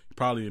 you're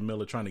probably in the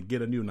middle of trying to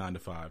get a new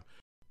 9-to-5.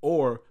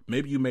 Or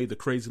maybe you made the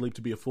crazy leap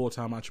to be a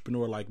full-time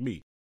entrepreneur like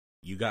me.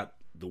 You got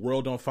the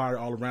world on fire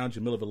all around you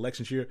in the middle of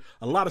elections here.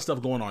 A lot of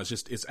stuff going on.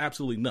 It's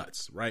absolutely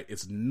nuts, right?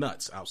 It's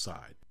nuts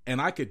outside. And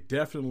I could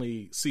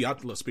definitely see,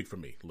 let's speak for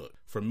me. Look,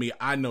 for me,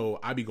 I know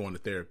I be going to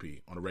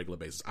therapy on a regular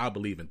basis. I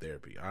believe in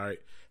therapy, all right?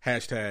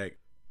 Hashtag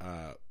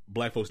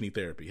Black folks need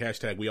therapy.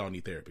 Hashtag we all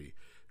need therapy.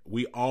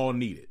 We all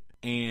need it.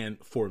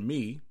 And for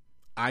me,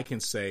 I can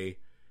say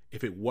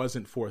if it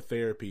wasn't for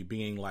therapy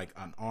being like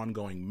an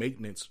ongoing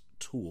maintenance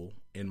tool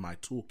in my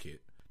toolkit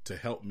to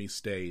help me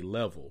stay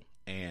level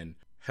and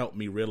help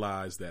me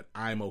realize that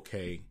I'm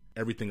okay,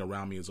 everything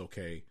around me is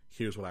okay,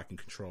 here's what I can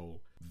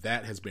control,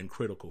 that has been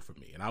critical for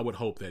me. And I would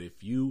hope that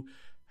if you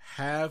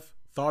have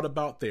thought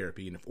about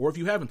therapy, or if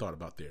you haven't thought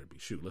about therapy,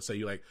 shoot, let's say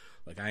you're like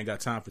I ain't got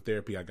time for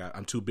therapy,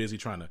 I'm too busy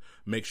trying to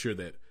make sure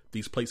that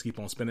these plates keep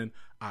on spinning,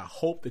 I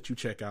hope that you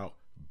check out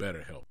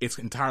BetterHelp. It's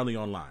entirely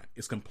online.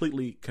 It's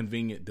completely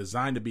convenient,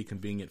 designed to be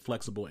convenient,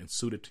 flexible, and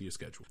suited to your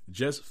schedule.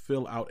 Just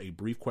fill out a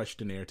brief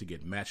questionnaire to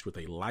get matched with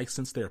a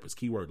licensed therapist,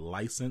 keyword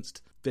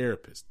licensed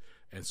therapist,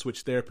 and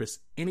switch therapists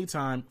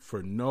anytime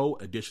for no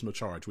additional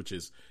charge, which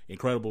is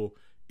incredible.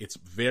 It's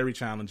very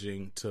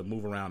challenging to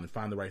move around and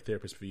find the right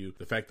therapist for you.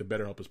 The fact that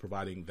BetterHelp is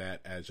providing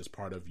that as just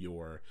part of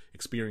your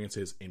experience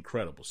is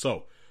incredible.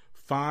 So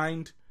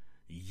find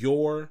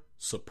your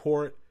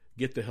support,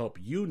 get the help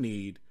you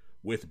need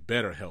with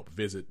BetterHelp.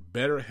 Visit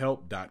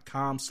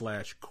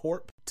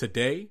betterhelp.com/corp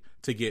today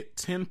to get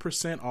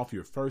 10% off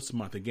your first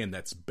month. Again,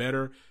 that's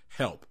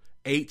BetterHelp,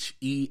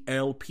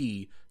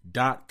 HELP.com/corp,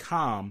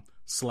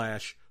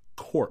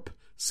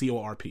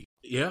 CORP.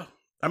 Yeah.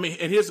 I mean,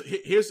 and here's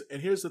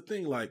the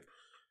thing, like,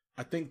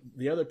 I think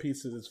the other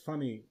piece is, it's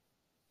funny.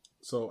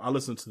 So I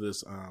listened to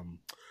this,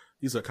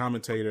 he's a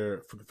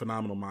commentator,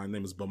 phenomenal mind. His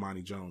name is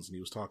Bomani Jones, and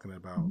he was talking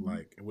about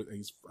I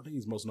think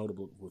he's most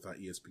notable with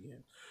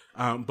ESPN.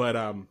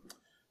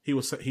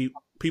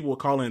 People would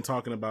call in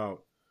talking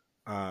about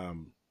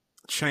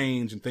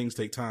change and things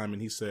take time,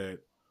 and he said,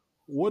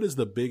 "What is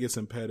the biggest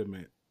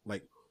impediment?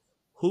 Like,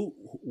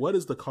 what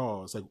is the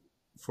cause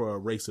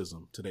for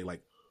racism today?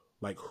 Like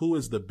who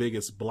is the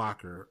biggest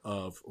blocker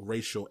of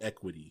racial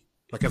equity?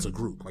 Like as a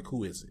group, like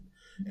who is it?"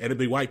 And it'd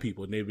be white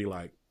people, and they'd be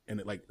like,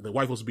 the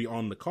white folks would be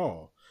on the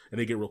call. And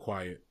they get real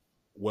quiet.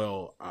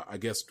 Well, I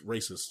guess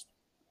racist.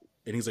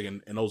 And he's like,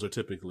 and those are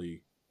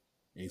typically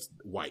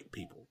white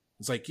people.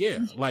 It's like, yeah,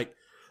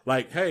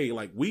 hey,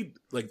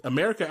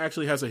 America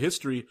actually has a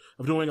history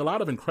of doing a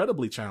lot of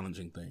incredibly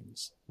challenging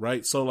things,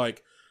 right? So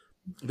like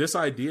this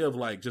idea of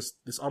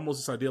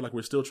this idea like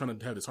we're still trying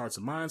to have this hearts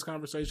and minds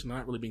conversation,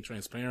 not really being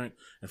transparent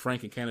and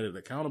frank and candid and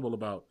accountable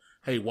about,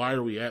 hey, why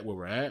are we at where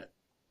we're at?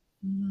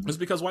 Mm-hmm. It's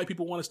because white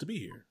people want us to be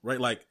here, right?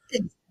 Like,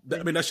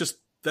 I mean, that's just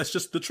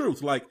the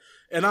truth. Like,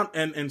 and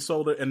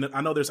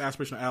I know there's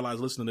aspirational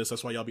allies listening to this.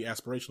 That's why y'all be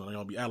aspirational.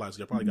 Y'all be allies.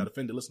 Y'all probably got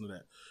offended listening to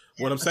that.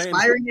 Yeah, what I'm saying,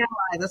 aspiring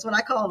allies. That's what I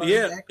call them.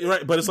 Yeah, exactly.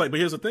 Right. But but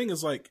here's the thing: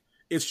 is like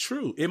it's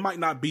true. It might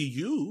not be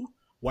you,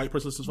 white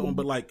person listening to someone,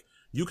 but like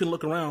you can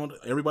look around.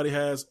 Everybody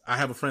has. I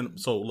have a friend.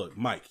 So look,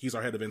 Mike. He's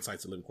our head of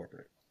insights at Living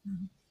Corporate.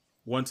 Mm-hmm.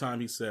 One time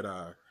he said,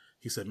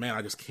 man,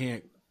 I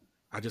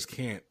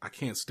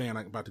can't stand.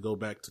 I'm about to go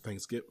back to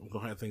Thanksgiving. I'm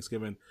going to have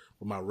Thanksgiving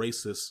with my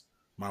racist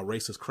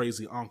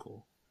crazy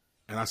uncle.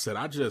 And I said,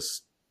 I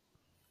just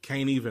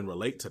can't even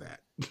relate to that.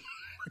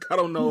 I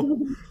don't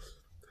know.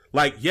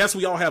 Like, yes,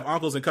 we all have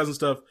uncles and cousins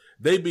stuff.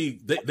 They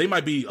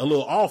might be a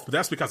little off, but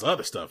that's because of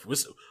other stuff.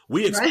 Because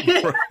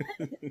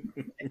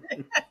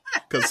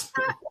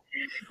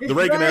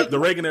the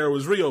Reagan era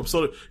was real.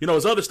 So,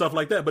 it's other stuff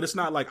like that, but it's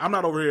not like, I'm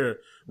not over here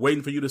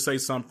waiting for you to say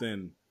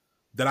something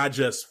that I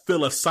just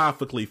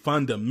philosophically,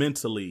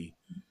 fundamentally,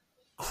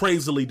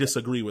 crazily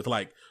disagree with.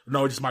 Like,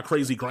 no, it's just my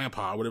crazy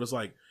grandpa, whatever. It's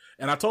like,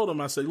 and I told him,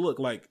 I said, look,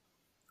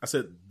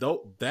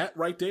 that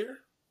right there,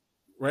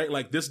 right?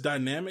 Like this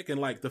dynamic and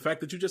like the fact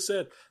that you just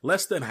said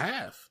less than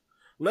half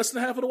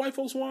of the white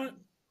folks want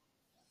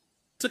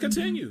to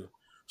continue. Mm-hmm.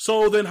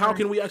 So then how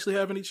can we actually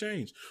have any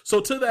change? So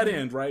to that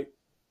end, right?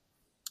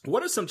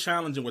 What are some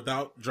challenging,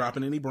 without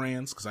dropping any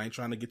brands, because I ain't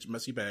trying to get your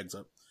messy bags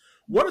up.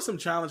 What are some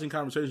challenging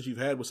conversations you've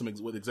had with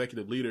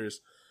executive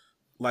leaders,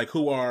 like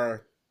who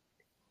are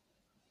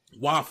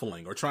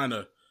waffling or trying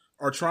to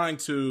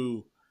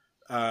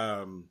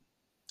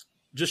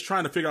just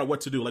trying to figure out what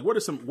to do? Like,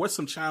 what's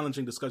some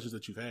challenging discussions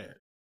that you've had?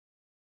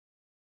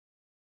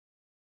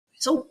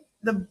 So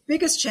the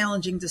biggest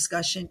challenging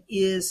discussion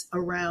is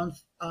around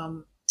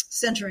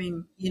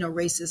centering,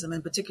 racism,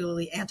 and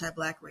particularly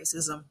anti-Black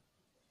racism.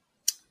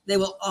 They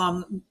will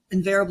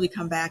invariably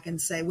come back and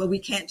say, well, we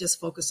can't just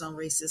focus on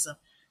racism.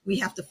 We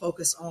have to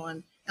focus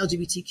on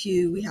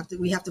LGBTQ. We have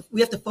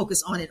to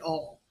focus on it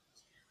all.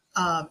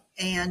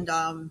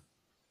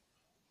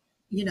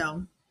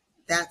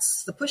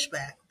 That's the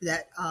pushback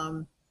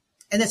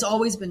and that's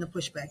always been the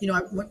pushback.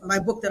 My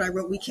book that I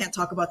wrote, We Can't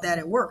Talk About That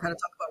at Work, how to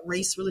talk about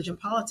race, religion,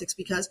 politics,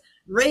 because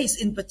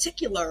race in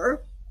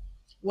particular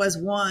was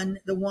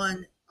the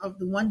one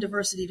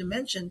diversity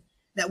dimension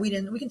that we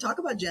can talk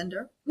about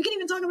gender. We can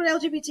even talk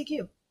about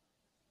LGBTQ,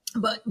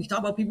 but we can talk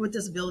about people with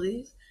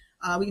disabilities.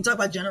 We can talk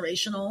about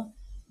generational,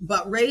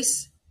 but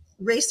race,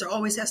 there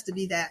always has to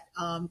be that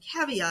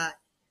caveat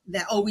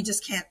that, we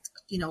just can't,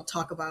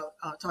 talk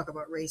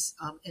about race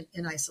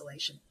in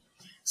isolation.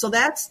 So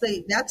that's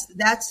the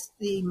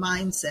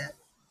mindset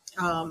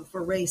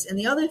for race. And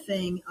the other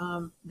thing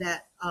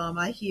that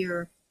I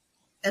hear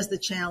as the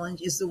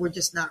challenge is that we're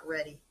just not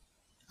ready.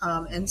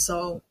 And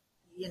so,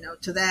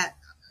 to that,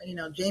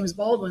 James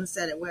Baldwin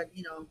said it, when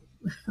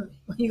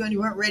you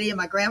weren't ready in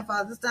my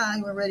grandfather's time,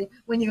 you weren't ready.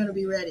 When you're going to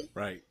be ready?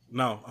 Right.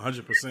 No,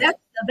 100%.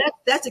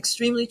 That's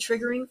extremely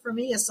triggering for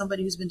me as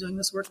somebody who's been doing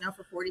this work now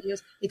for 40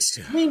 years.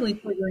 Extremely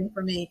triggering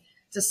for me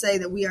to say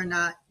that we are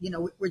not,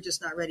 we're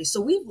just not ready.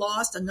 So we've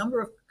lost a number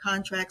of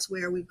contracts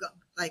where we've got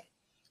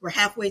we're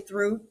halfway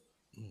through,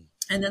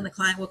 and then the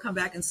client will come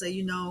back and say,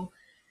 the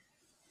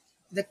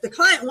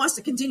client wants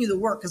to continue the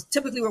work because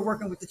typically we're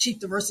working with the chief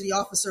diversity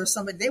officer or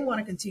somebody. They want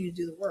to continue to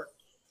do the work.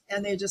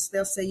 and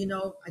they'll say, you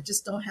know, I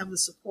just don't have the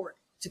support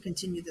to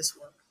continue this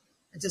work.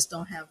 I just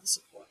don't have the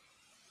support,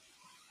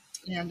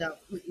 and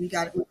we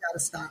got to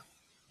stop.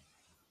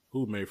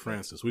 Who made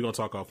Francis? We're gonna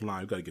talk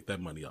offline. We got to get that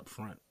money up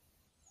front.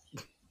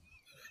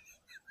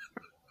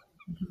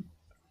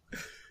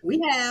 We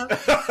have.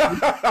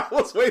 I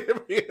was waiting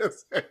for you to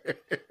say.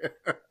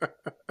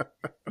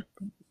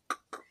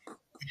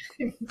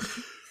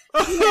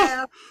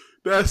 Yeah.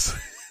 That's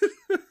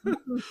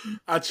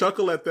I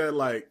chuckle at that,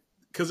 like,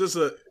 because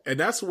and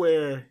that's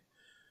where,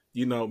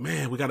 you know,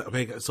 man, we got to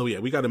make it. So yeah,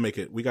 we got to make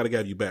it. We got to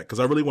get you back, because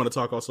I really want to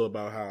talk also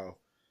about how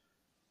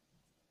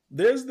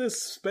there's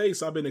this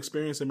space I've been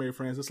experiencing, Mary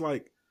Frances. It's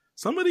like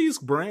some of these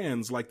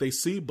brands, like, they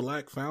see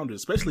Black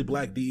founders, especially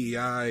Black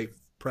DEI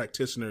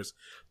practitioners,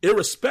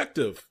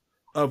 irrespective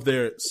of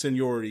their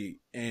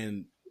seniority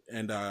and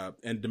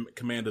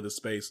command of the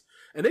space,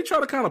 and they try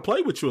to kind of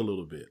play with you a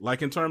little bit,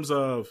 like in terms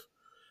of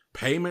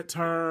payment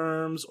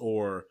terms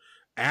or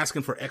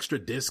asking for extra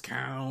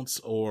discounts,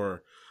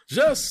 or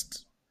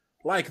just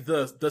like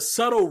the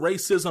subtle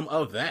racism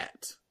of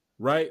that,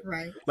 right?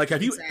 Like,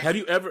 have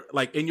you ever,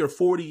 like, in your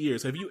 40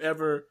 years, have you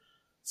ever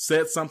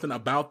said something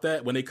about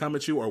that when they come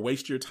at you, or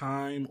waste your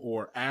time,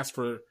 or ask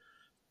for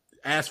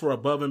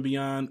above and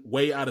beyond,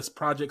 way out of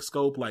project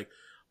scope? Like,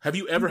 have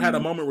you ever had a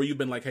moment where you've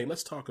been like, hey,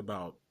 let's talk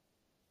about?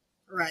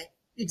 Right.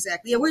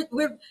 Exactly. Yeah,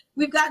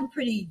 we've gotten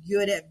pretty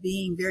good at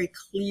being very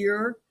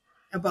clear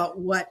about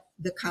what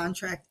the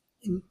contract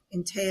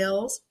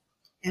entails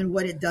and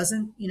what it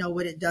doesn't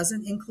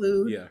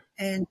include. Yeah.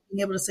 And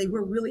being able to say,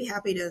 we're really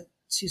happy to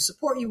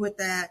support you with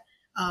that.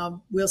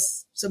 We'll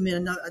submit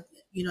another,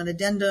 an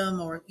addendum,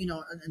 or,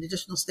 an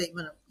additional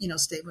statement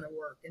of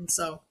work. And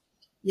so,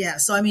 yeah.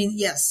 So, I mean,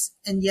 yes.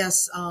 And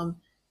yes,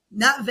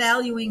 not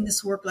valuing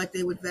this work like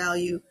they would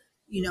value,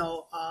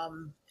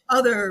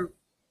 other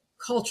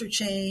culture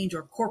change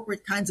or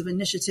corporate kinds of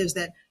initiatives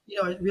that,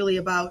 are really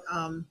about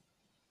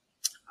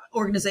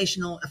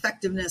organizational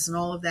effectiveness and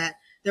all of that.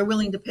 They're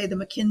willing to pay the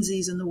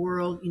McKinseys in the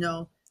world,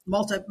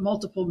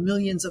 multiple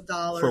millions of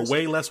dollars for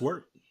way less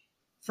work.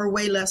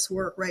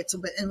 Right?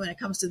 So, and when it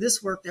comes to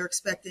this work, they're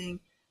expecting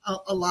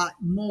a lot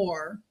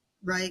more,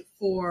 right?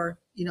 For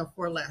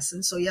less.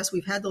 And so, yes,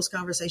 we've had those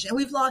conversations, and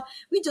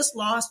we just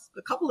lost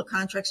a couple of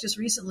contracts just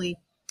recently,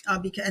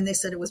 and they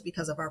said it was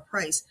because of our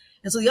price.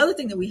 And so the other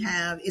thing that we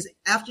have is,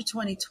 after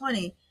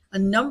 2020, a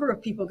number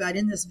of people got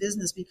in this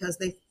business because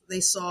they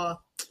saw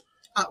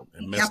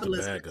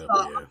capitalism,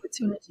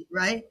 opportunity,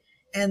 right?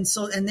 And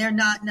so, and they're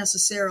not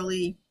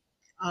necessarily,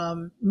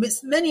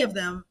 many of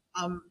them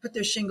put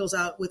their shingles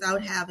out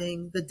without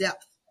having the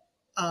depth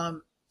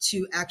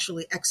to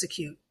actually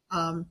execute.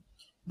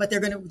 But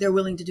they're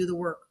willing to do the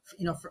work,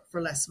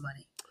 for less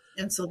money.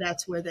 And so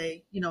that's where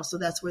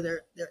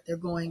they're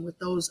going with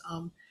those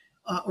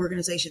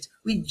organizations.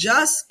 We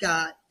just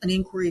got an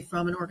inquiry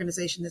from an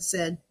organization that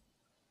said,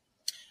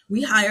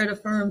 we hired a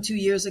firm 2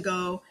 years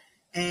ago,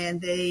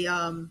 and they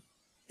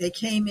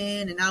came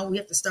in, and now we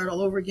have to start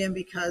all over again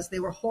because they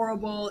were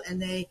horrible,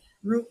 and the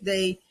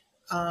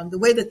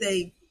way that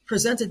they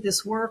presented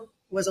this work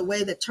was a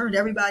way that turned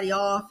everybody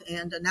off,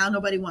 and now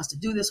nobody wants to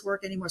do this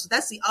work anymore. So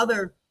that's the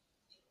other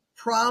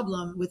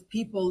problem with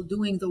people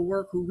doing the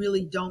work who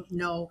really don't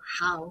know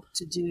how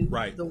to do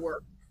the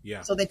work.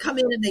 Yeah. So they come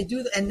in and they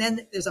do, and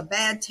then there's a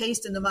bad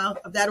taste in the mouth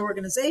of that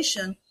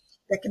organization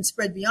that can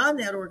spread beyond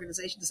that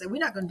organization to say,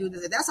 we're not going to do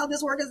this. If that's how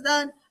this work is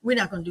done, we're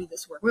not going to do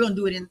this work. We're going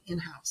to do it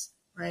in-house.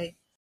 Right.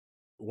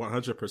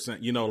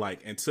 100%.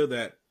 Like, and to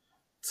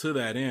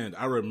that end,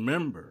 I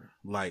remember,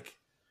 like,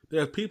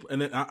 there are people,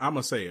 and then I'm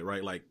gonna say it,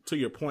 right? Like, to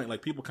your point,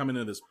 like, people coming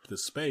into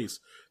this space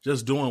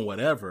just doing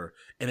whatever,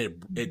 and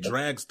it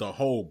drags the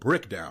whole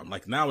brick down.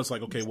 Like, now it's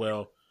like, okay,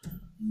 well,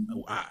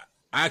 I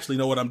actually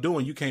know what I'm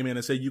doing. You came in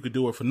and said you could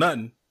do it for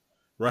nothing,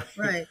 right?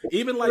 Right.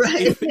 Even like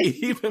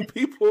even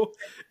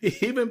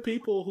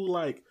people who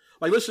like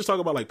let's just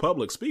talk about like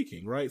public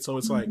speaking, right? So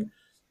it's like,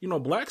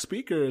 Black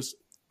speakers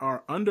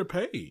are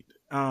underpaid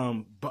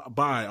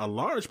by a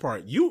large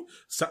part.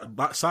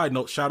 Side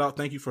note, shout out,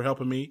 thank you for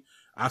helping me.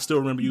 I still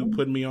remember you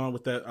putting me on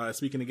with that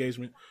speaking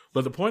engagement.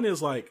 But the point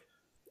is, like,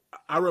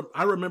 I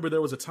remember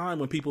there was a time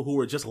when people who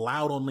were just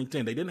loud on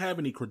LinkedIn, they didn't have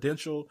any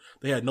credential,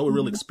 they had no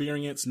real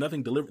experience,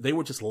 nothing delivered. They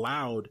were just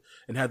loud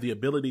and had the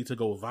ability to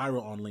go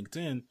viral on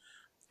LinkedIn.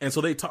 And so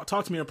they talk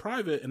to me in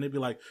private, and they'd be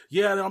like,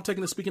 yeah, I'm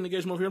taking a speaking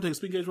engagement over here. I'm taking a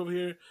speaking engagement over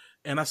here.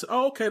 And I said,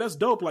 oh, okay, that's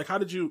dope. Like, how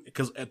did you,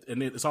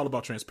 and it's all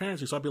about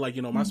transparency. So I'd be like,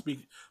 my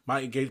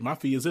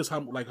fee is this.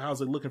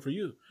 How's it looking for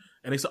you?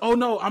 And they said, oh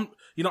no, I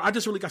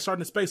just really got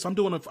started in space. So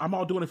I'm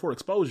all doing it for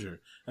exposure.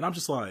 And I'm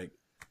just like,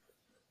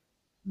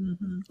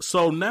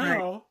 so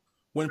now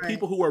when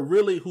people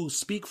who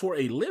speak for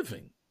a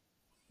living,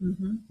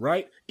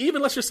 right?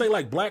 Even let's just say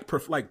like black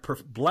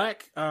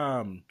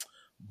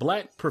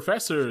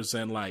professors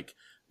and like,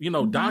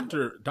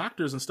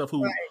 doctors and stuff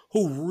who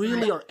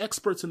really are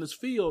experts in this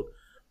field.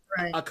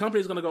 Right. A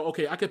company is going to go,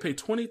 okay, I could pay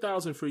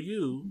 $20,000 for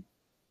you,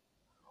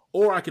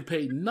 or I could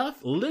pay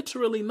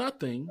literally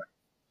nothing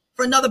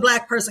for another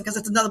Black person, because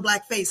it's another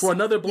Black face. For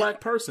another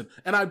Black person.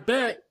 And I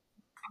bet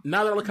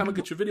now that I kind of look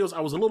at your videos,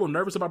 I was a little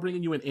nervous about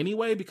bringing you in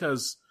anyway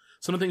because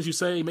some of the things you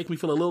say make me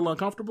feel a little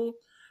uncomfortable.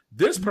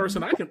 This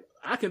person,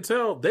 I can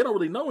tell they don't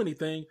really know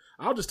anything.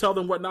 I'll just tell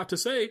them what not to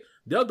say.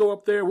 They'll go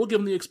up there. We'll give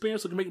them the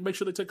experience. So make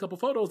sure they take a couple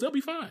photos. They'll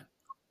be fine.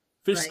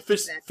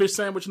 Fish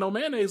sandwich, no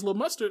mayonnaise, little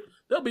mustard.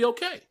 They'll be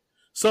okay.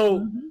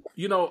 So,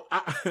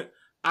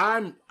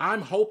 I'm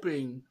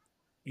hoping,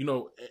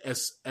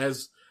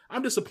 as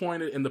I'm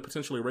disappointed in the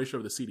potential erasure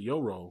of the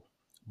CDO role,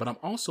 but I'm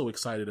also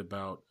excited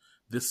about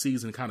this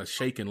season kind of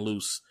shaking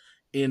loose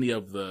any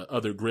of the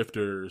other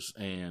grifters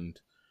and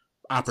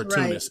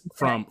opportunists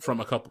from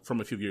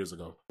a few years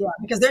ago. Yeah,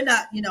 because they're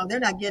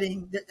not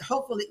getting,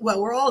 hopefully,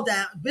 well, we're all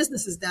down,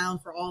 business is down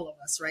for all of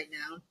us right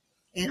now.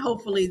 And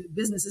hopefully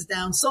business is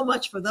down so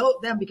much for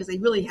them because they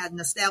really hadn't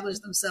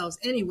established themselves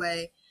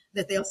anyway,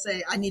 that they'll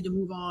say, I need to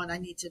move on. I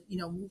need to,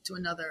 move to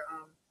another,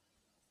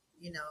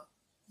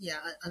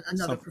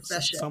 another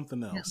profession.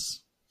 Something else.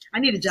 I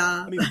need a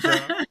job.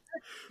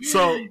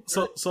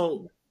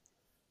 So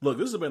look,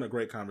 this has been a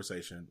great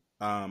conversation.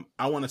 I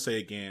want to say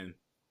again,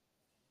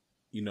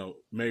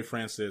 Mary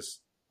Frances,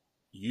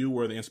 you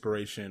were the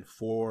inspiration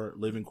for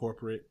Living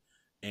Corporate,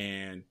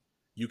 and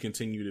you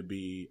continue to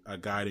be a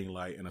guiding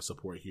light and a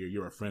support here.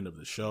 You're a friend of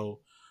the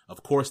show.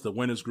 Of course, the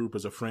Winners Group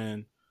is a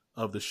friend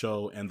of the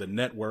show and the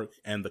network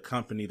and the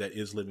company that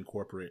is Living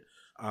Corporate.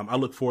 I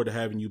look forward to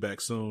having you back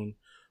soon.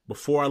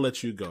 Before I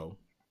let you go,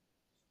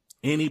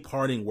 any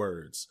parting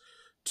words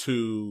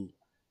to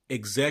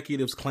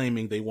executives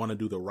claiming they want to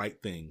do the right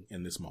thing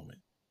in this moment?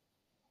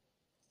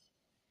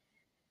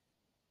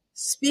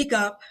 Speak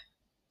up,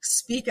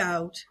 speak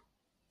out,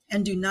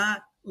 and do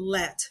not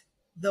let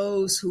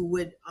those who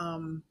would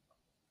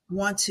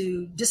want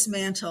to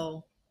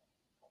dismantle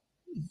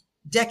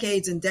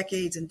decades and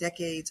decades and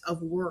decades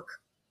of work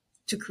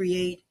to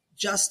create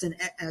just an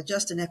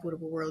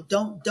equitable world.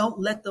 Don't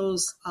let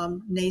those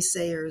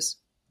naysayers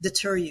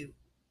deter you.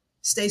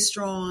 Stay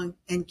strong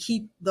and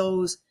keep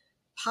those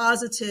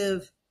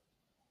positive,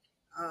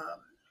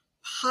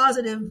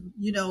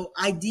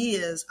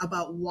 ideas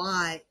about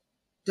why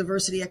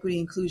diversity, equity,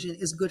 inclusion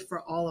is good for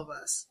all of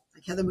us.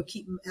 Like Heather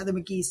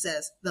McGhee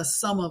says, the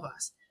sum of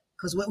us.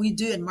 Because what we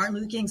do, and Martin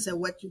Luther King said,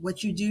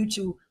 what you do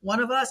to one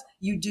of us,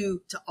 you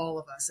do to all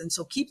of us. And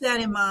so keep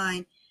that in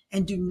mind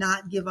and do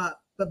not give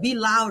up. But be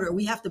louder.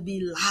 We have to be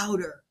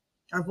louder.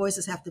 Our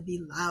voices have to be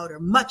louder,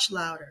 much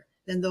louder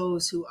than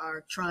those who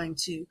are trying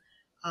to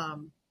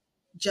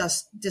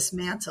just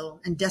dismantle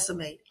and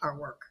decimate our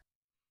work.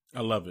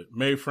 I love it.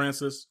 Mary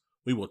Frances,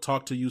 we will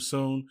talk to you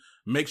soon.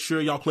 Make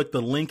sure y'all click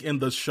the link in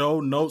the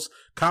show notes.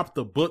 Cop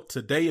the book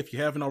today if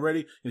you haven't already.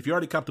 And if you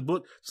already copped the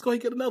book, just go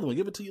ahead and get another one.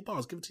 Give it to your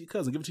boss. Give it to your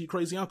cousin. Give it to your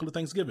crazy uncle at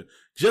Thanksgiving.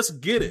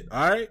 Just get it.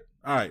 All right?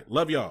 All right.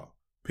 Love y'all.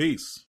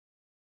 Peace.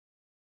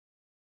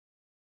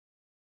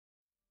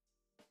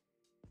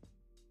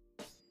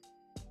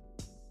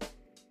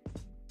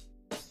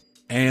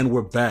 And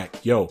we're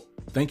back. Yo,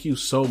 thank you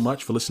so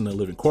much for listening to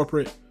Living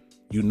Corporate.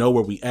 You know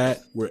where we at.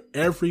 We're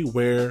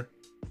everywhere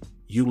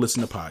you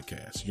listen to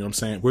podcasts. You know what I'm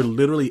saying? We're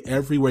literally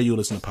everywhere you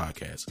listen to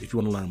podcasts. If you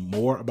want to learn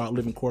more about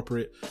Living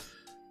Corporate,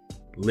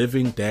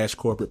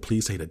 living-corporate,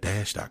 please say the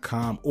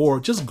dash.com, or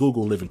just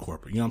Google Living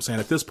Corporate. You know what I'm saying?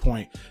 At this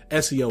point,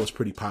 SEO is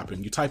pretty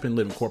popping. You type in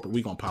Living Corporate,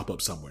 we're going to pop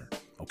up somewhere.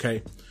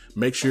 Okay?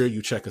 Make sure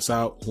you check us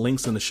out.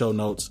 Links in the show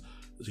notes.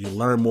 So you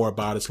learn more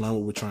about us, learn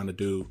what we're trying to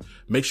do.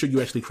 Make sure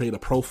you actually create a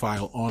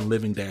profile on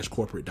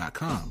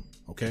living-corporate.com.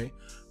 Okay?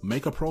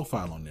 Make a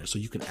profile on there so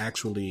you can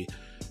actually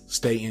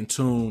stay in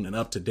tune and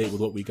up to date with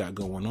what we got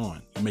going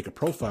on. You make a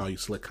profile, you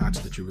select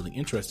content that you're really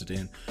interested in,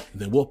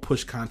 and then we'll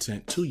push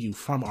content to you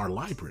from our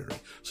library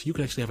so you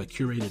can actually have a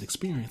curated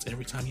experience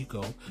every time you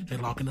go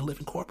and log into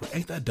Living Corporate.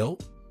 Ain't that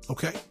dope?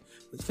 Okay?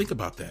 Think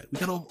about that. We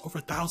got over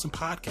 1,000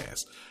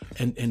 podcasts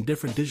and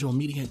different digital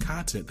media and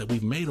content that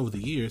we've made over the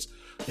years,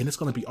 and it's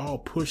going to be all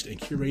pushed and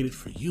curated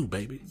for you,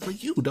 baby. For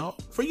you,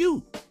 dog. For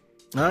you.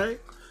 All right?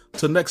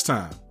 Till next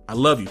time, I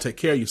love you. Take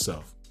care of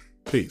yourself.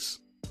 Peace.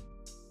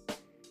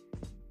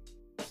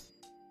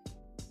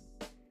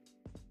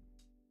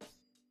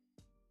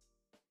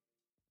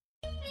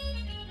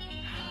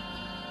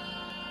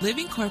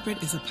 Living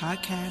Corporate is a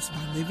podcast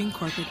by Living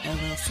Corporate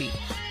LLC.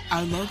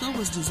 Our logo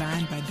was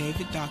designed by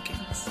David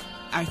Dawkins.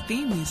 Our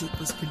theme music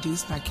was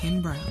produced by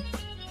Ken Brown.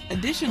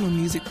 Additional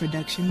music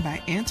production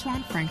by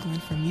Antoine Franklin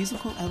for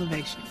Musical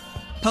Elevation.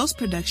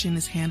 Post-production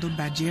is handled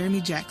by Jeremy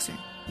Jackson.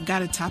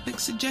 Got a topic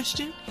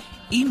suggestion?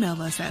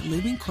 Email us at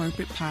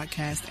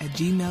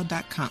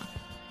livingcorporatepodcast@gmail.com.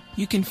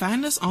 You can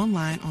find us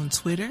online on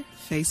Twitter,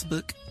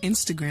 Facebook,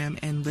 Instagram,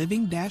 and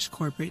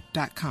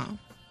living-corporate.com.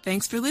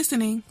 Thanks for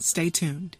listening. Stay tuned.